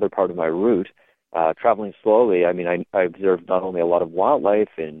and every other part of my route. Traveling slowly, I mean, I observed not only a lot of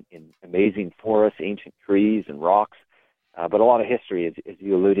wildlife in amazing forests, ancient trees and rocks, but a lot of history, as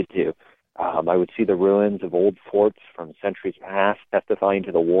you alluded to. I would see the ruins of old forts from centuries past, testifying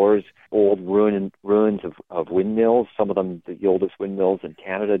to the wars, old ruins of windmills, some of them the oldest windmills in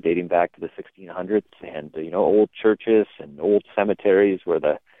Canada, dating back to the 1600s, and, old churches and old cemeteries where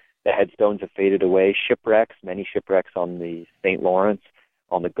the headstones have faded away, shipwrecks, many shipwrecks on the St. Lawrence,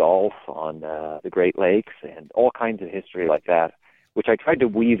 on the Gulf, on the Great Lakes, and all kinds of history like that, which I tried to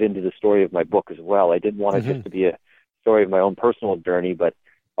weave into the story of my book as well. I didn't want it just to be a story of my own personal journey, but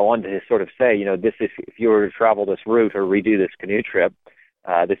I wanted to sort of say, this is, if you were to travel this route or redo this canoe trip,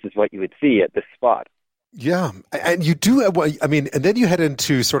 this is what you would see at this spot. Yeah. And you do, and then you head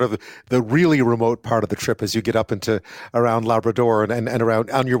into sort of the really remote part of the trip as you get up into around Labrador and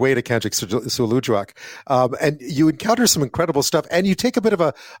around on your way to Kanchik-Sulujuak. And you encounter some incredible stuff, and you take a bit of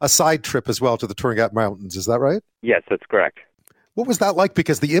a side trip as well to the Turingat Mountains. Is that right? Yes, that's correct. What was that like?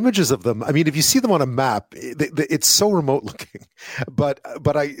 Because the images of them, I mean, if you see them on a map, it's so remote looking, but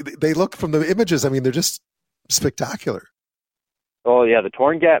they look from the images, I mean, they're just spectacular. Oh, yeah, the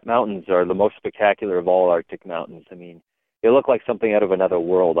Turingat Mountains are the most spectacular of all Arctic mountains. I mean, they look like something out of another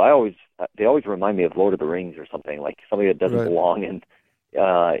world. They always remind me of Lord of the Rings or something, like something that doesn't belong in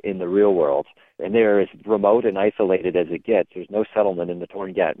the real world. And they're as remote and isolated as it gets. There's no settlement in the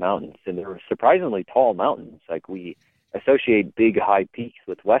Turingat Mountains, and they're surprisingly tall mountains. Like, we associate big, high peaks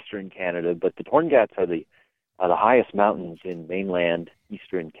with Western Canada, but the Turingats are the highest mountains in mainland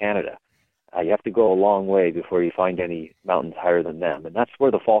Eastern Canada. You have to go a long way before you find any mountains higher than them. And that's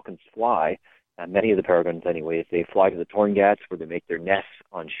where the falcons fly, many of the peregrines anyways. They fly to the Turingats, where they make their nests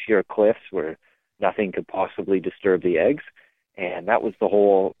on sheer cliffs where nothing could possibly disturb the eggs. And that was the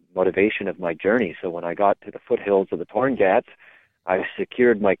whole motivation of my journey. So when I got to the foothills of the Turingats, I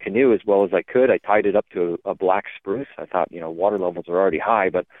secured my canoe as well as I could. I tied it up to a black spruce. I thought, water levels are already high,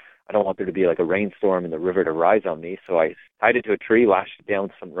 but I don't want there to be like a rainstorm and the river to rise on me. So I tied it to a tree, lashed it down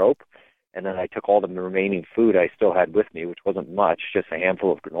with some rope, and then I took all the remaining food I still had with me, which wasn't much, just a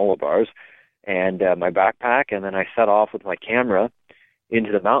handful of granola bars, and my backpack, and then I set off with my camera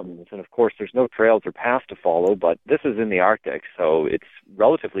into the mountains. And of course, there's no trails or paths to follow, but this is in the Arctic, so it's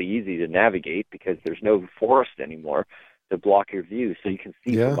relatively easy to navigate because there's no forest anymore to block your view, so you can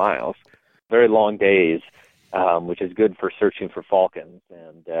see for miles. Very long days, which is good for searching for falcons.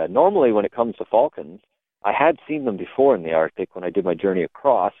 And normally when it comes to falcons, I had seen them before in the Arctic when I did my journey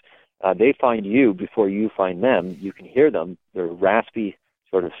across. They find you before you find them. You can hear them. Their raspy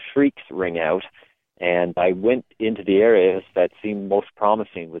sort of shrieks ring out. And I went into the areas that seemed most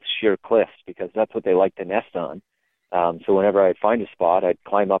promising with sheer cliffs because that's what they like to nest on. So whenever I'd find a spot, I'd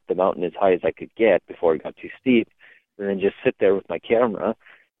climb up the mountain as high as I could get before it got too steep, and then just sit there with my camera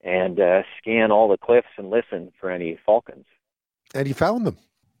and scan all the cliffs and listen for any falcons. And you found them?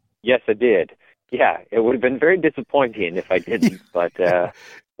 Yes, I did. Yeah, it would have been very disappointing if I didn't, but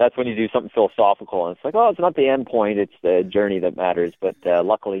that's when you do something philosophical, and it's like, oh, it's not the end point, it's the journey that matters. But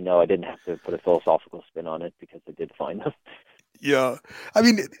luckily, no, I didn't have to put a philosophical spin on it because I did find them. Yeah. I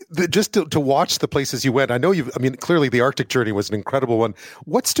mean, just to watch the places you went, clearly the Arctic journey was an incredible one.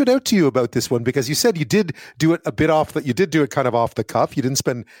 What stood out to you about this one? Because you said you did do it you did do it kind of off the cuff. You didn't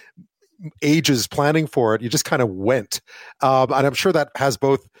spend ages planning for it. You just kind of went. And I'm sure that has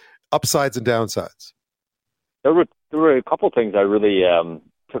both upsides and downsides. There were a couple things I really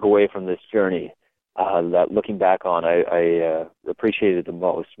took away from this journey that looking back on, I appreciated the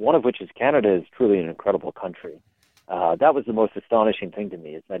most. One of which is Canada is truly an incredible country. That was the most astonishing thing to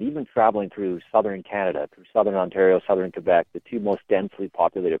me, is that even traveling through southern Canada, through southern Ontario, southern Quebec, the two most densely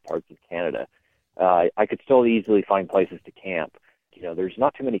populated parts of Canada, I could still easily find places to camp. There's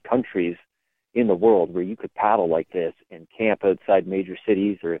not too many countries in the world where you could paddle like this and camp outside major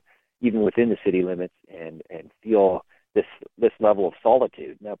cities or even within the city limits and feel this level of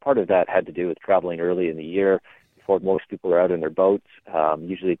solitude. Now, part of that had to do with traveling early in the year before most people are out in their boats.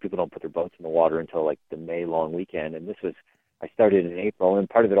 Usually people don't put their boats in the water until like the May long weekend. And I started in April, and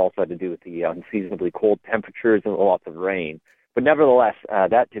part of it also had to do with the unseasonably cold temperatures and lots of rain. But nevertheless,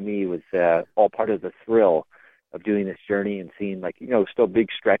 that to me was all part of the thrill of doing this journey and seeing still big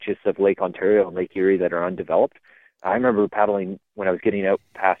stretches of Lake Ontario and Lake Erie that are undeveloped. I remember paddling when I was getting out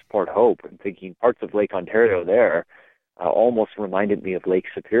past Port Hope and thinking parts of Lake Ontario there almost reminded me of Lake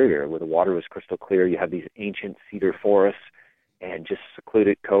Superior, where the water was crystal clear. You have these ancient cedar forests and just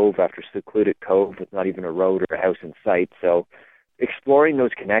secluded cove after secluded cove with not even a road or a house in sight. So exploring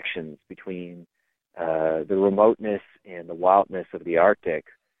those connections between the remoteness and the wildness of the Arctic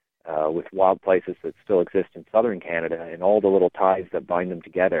with wild places that still exist in southern Canada and all the little ties that bind them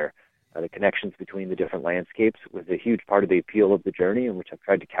together, the connections between the different landscapes was a huge part of the appeal of the journey, and which I've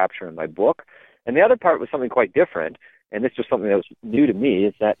tried to capture in my book. And the other part was something quite different, and this was something that was new to me,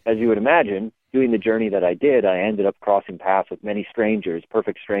 is that, as you would imagine, doing the journey that I did, I ended up crossing paths with many strangers,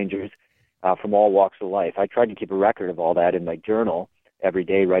 perfect strangers from all walks of life. I tried to keep a record of all that in my journal every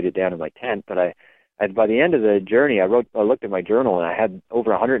day, write it down in my tent, but by the end of the journey, I looked at my journal, and I had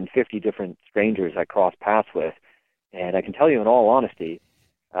over 150 different strangers I crossed paths with. And I can tell you in all honesty,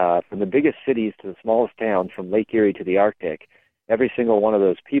 from the biggest cities to the smallest towns, from Lake Erie to the Arctic, every single one of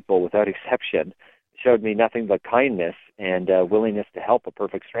those people, without exception, showed me nothing but kindness and willingness to help a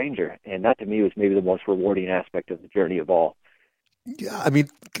perfect stranger. And that, to me, was maybe the most rewarding aspect of the journey of all. Yeah, I mean,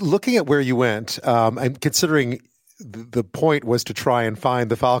 looking at where you went, and considering the point was to try and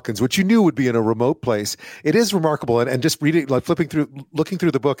find the falcons, which you knew would be in a remote place. It is remarkable, and just reading, looking through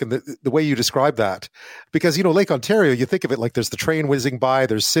the book, and the way you describe that, because Lake Ontario, you think of it like there's the train whizzing by,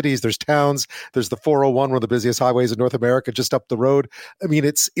 there's cities, there's towns, there's the 401, one of the busiest highways in North America, just up the road. I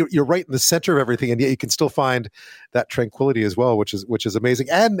mean, you're right in the center of everything, and yet you can still find that tranquility as well, which is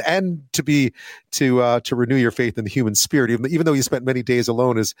amazing, and to renew your faith in the human spirit, even though you spent many days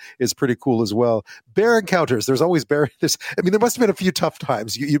alone, is pretty cool as well. Bear encounters, there's always bear. There must have been a few tough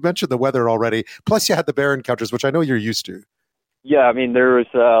times. You mentioned the weather already. Plus, you had the bear encounters, which I know you're used to. Yeah, I mean, there was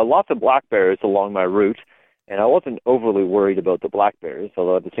lots of black bears along my route, and I wasn't overly worried about the black bears,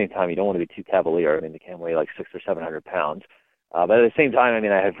 although at the same time, you don't want to be too cavalier. I mean, they can weigh like 600 or 700 pounds. But at the same time, I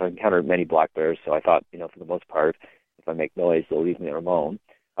mean, I have encountered many black bears, so I thought, for the most part, if I make noise, they'll leave me alone.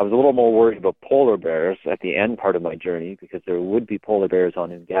 I was a little more worried about polar bears at the end part of my journey, because there would be polar bears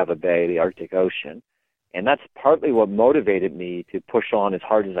on Ungava Bay, the Arctic Ocean. And that's partly what motivated me to push on as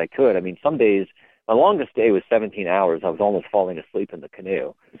hard as I could. I mean, some days, my longest day was 17 hours. I was almost falling asleep in the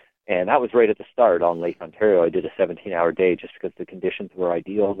canoe. And that was right at the start on Lake Ontario. I did a 17-hour day just because the conditions were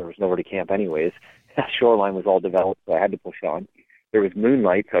ideal. There was nowhere to camp anyways. That shoreline was all developed, so I had to push on. There was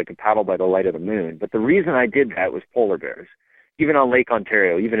moonlight, so I could paddle by the light of the moon. But the reason I did that was polar bears. Even on Lake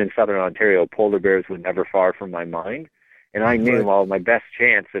Ontario, even in southern Ontario, polar bears were never far from my mind. And I knew, well, my best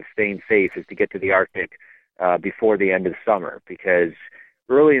chance of staying safe is to get to the Arctic before the end of summer, because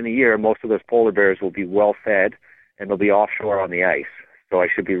early in the year, most of those polar bears will be well fed and they'll be offshore on the ice. So I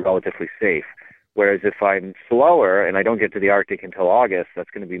should be relatively safe. Whereas if I'm slower and I don't get to the Arctic until August, that's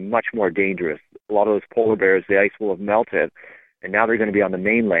going to be much more dangerous. A lot of those polar bears, the ice will have melted, and now they're going to be on the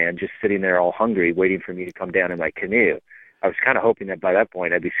mainland just sitting there all hungry, waiting for me to come down in my canoe. I was kind of hoping that by that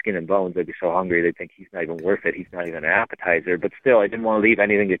point I'd be skin and bones. I'd be so hungry they'd think he's not even worth it. He's not even an appetizer. But still, I didn't want to leave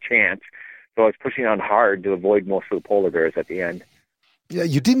anything to chance. So I was pushing on hard to avoid most of the polar bears at the end. Yeah,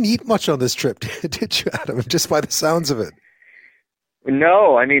 you didn't eat much on this trip, did you, Adam? Just by the sounds of it.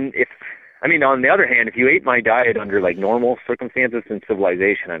 No, I mean, on the other hand, if you ate my diet under like normal circumstances in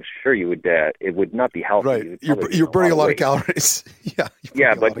civilization, I'm sure you would. It would not be healthy. Right, you're burning a lot of calories.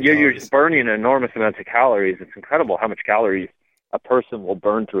 Yeah, but you're just burning enormous amounts of calories. It's incredible how much calories a person will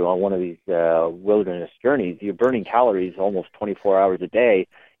burn through on one of these wilderness journeys. You're burning calories almost 24 hours a day,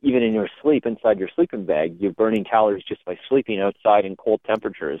 even in your sleep, inside your sleeping bag. You're burning calories just by sleeping outside in cold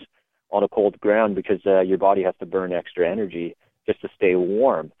temperatures on a cold ground, because your body has to burn extra energy just to stay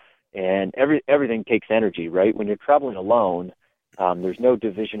warm. And everything takes energy, right? When you're traveling alone, there's no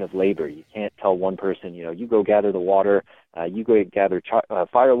division of labor. You can't tell one person, you go gather the water, you go gather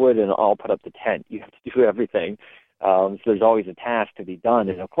firewood, and I'll put up the tent. You have to do everything. So there's always a task to be done.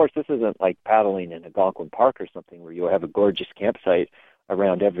 And, of course, this isn't like paddling in Algonquin Park or something where you'll have a gorgeous campsite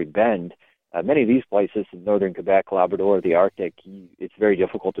around every bend. Many of these places in northern Quebec, Labrador, the Arctic, it's very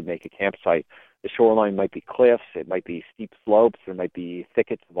difficult to make a campsite. The shoreline might be cliffs, it might be steep slopes, there might be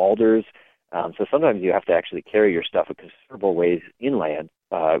thickets of alders. So sometimes you have to actually carry your stuff a considerable ways inland.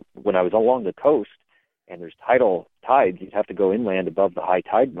 When I was along the coast and there's tides, you'd have to go inland above the high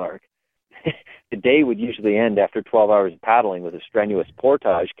tide mark. The day would usually end after 12 hours of paddling with a strenuous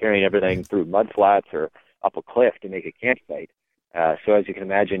portage, carrying everything through mud flats or up a cliff to make a campsite. So as you can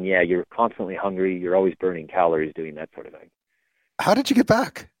imagine, you're constantly hungry. You're always burning calories doing that sort of thing. How did you get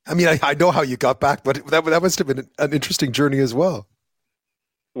back? I mean, I know how you got back, but that must have been an interesting journey as well.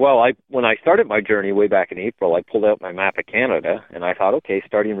 Well, when I started my journey way back in April, I pulled out my map of Canada, and I thought, okay,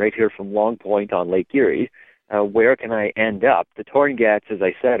 starting right here from Long Point on Lake Erie, where can I end up? The Torngats, as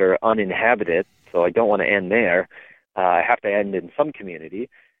I said, are uninhabited, so I don't want to end there. I have to end in some community,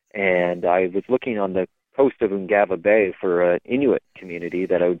 and I was looking on the coast of Ungava Bay for an Inuit community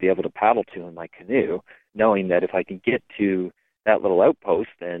that I would be able to paddle to in my canoe, knowing that if I could get to that little outpost,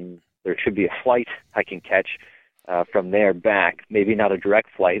 then there should be a flight I can catch from there back. Maybe not a direct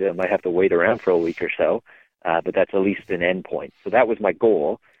flight. I might have to wait around for a week or so, but that's at least an end point. So that was my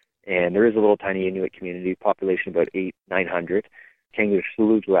goal. And there is a little tiny Inuit community, population about 900,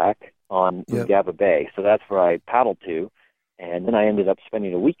 Kangerlussuaq on Ungava Bay. So that's where I paddled to. And then I ended up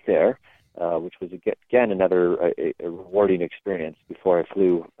spending a week there, which was, again, another a rewarding experience before I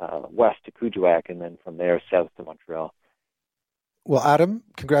flew west to Kuujjuaq and then from there south to Montreal. Well, Adam,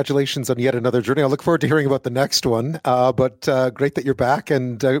 congratulations on yet another journey. I look forward to hearing about the next one, but great that you're back,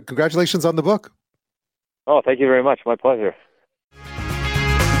 and congratulations on the book. Oh, thank you very much. My pleasure.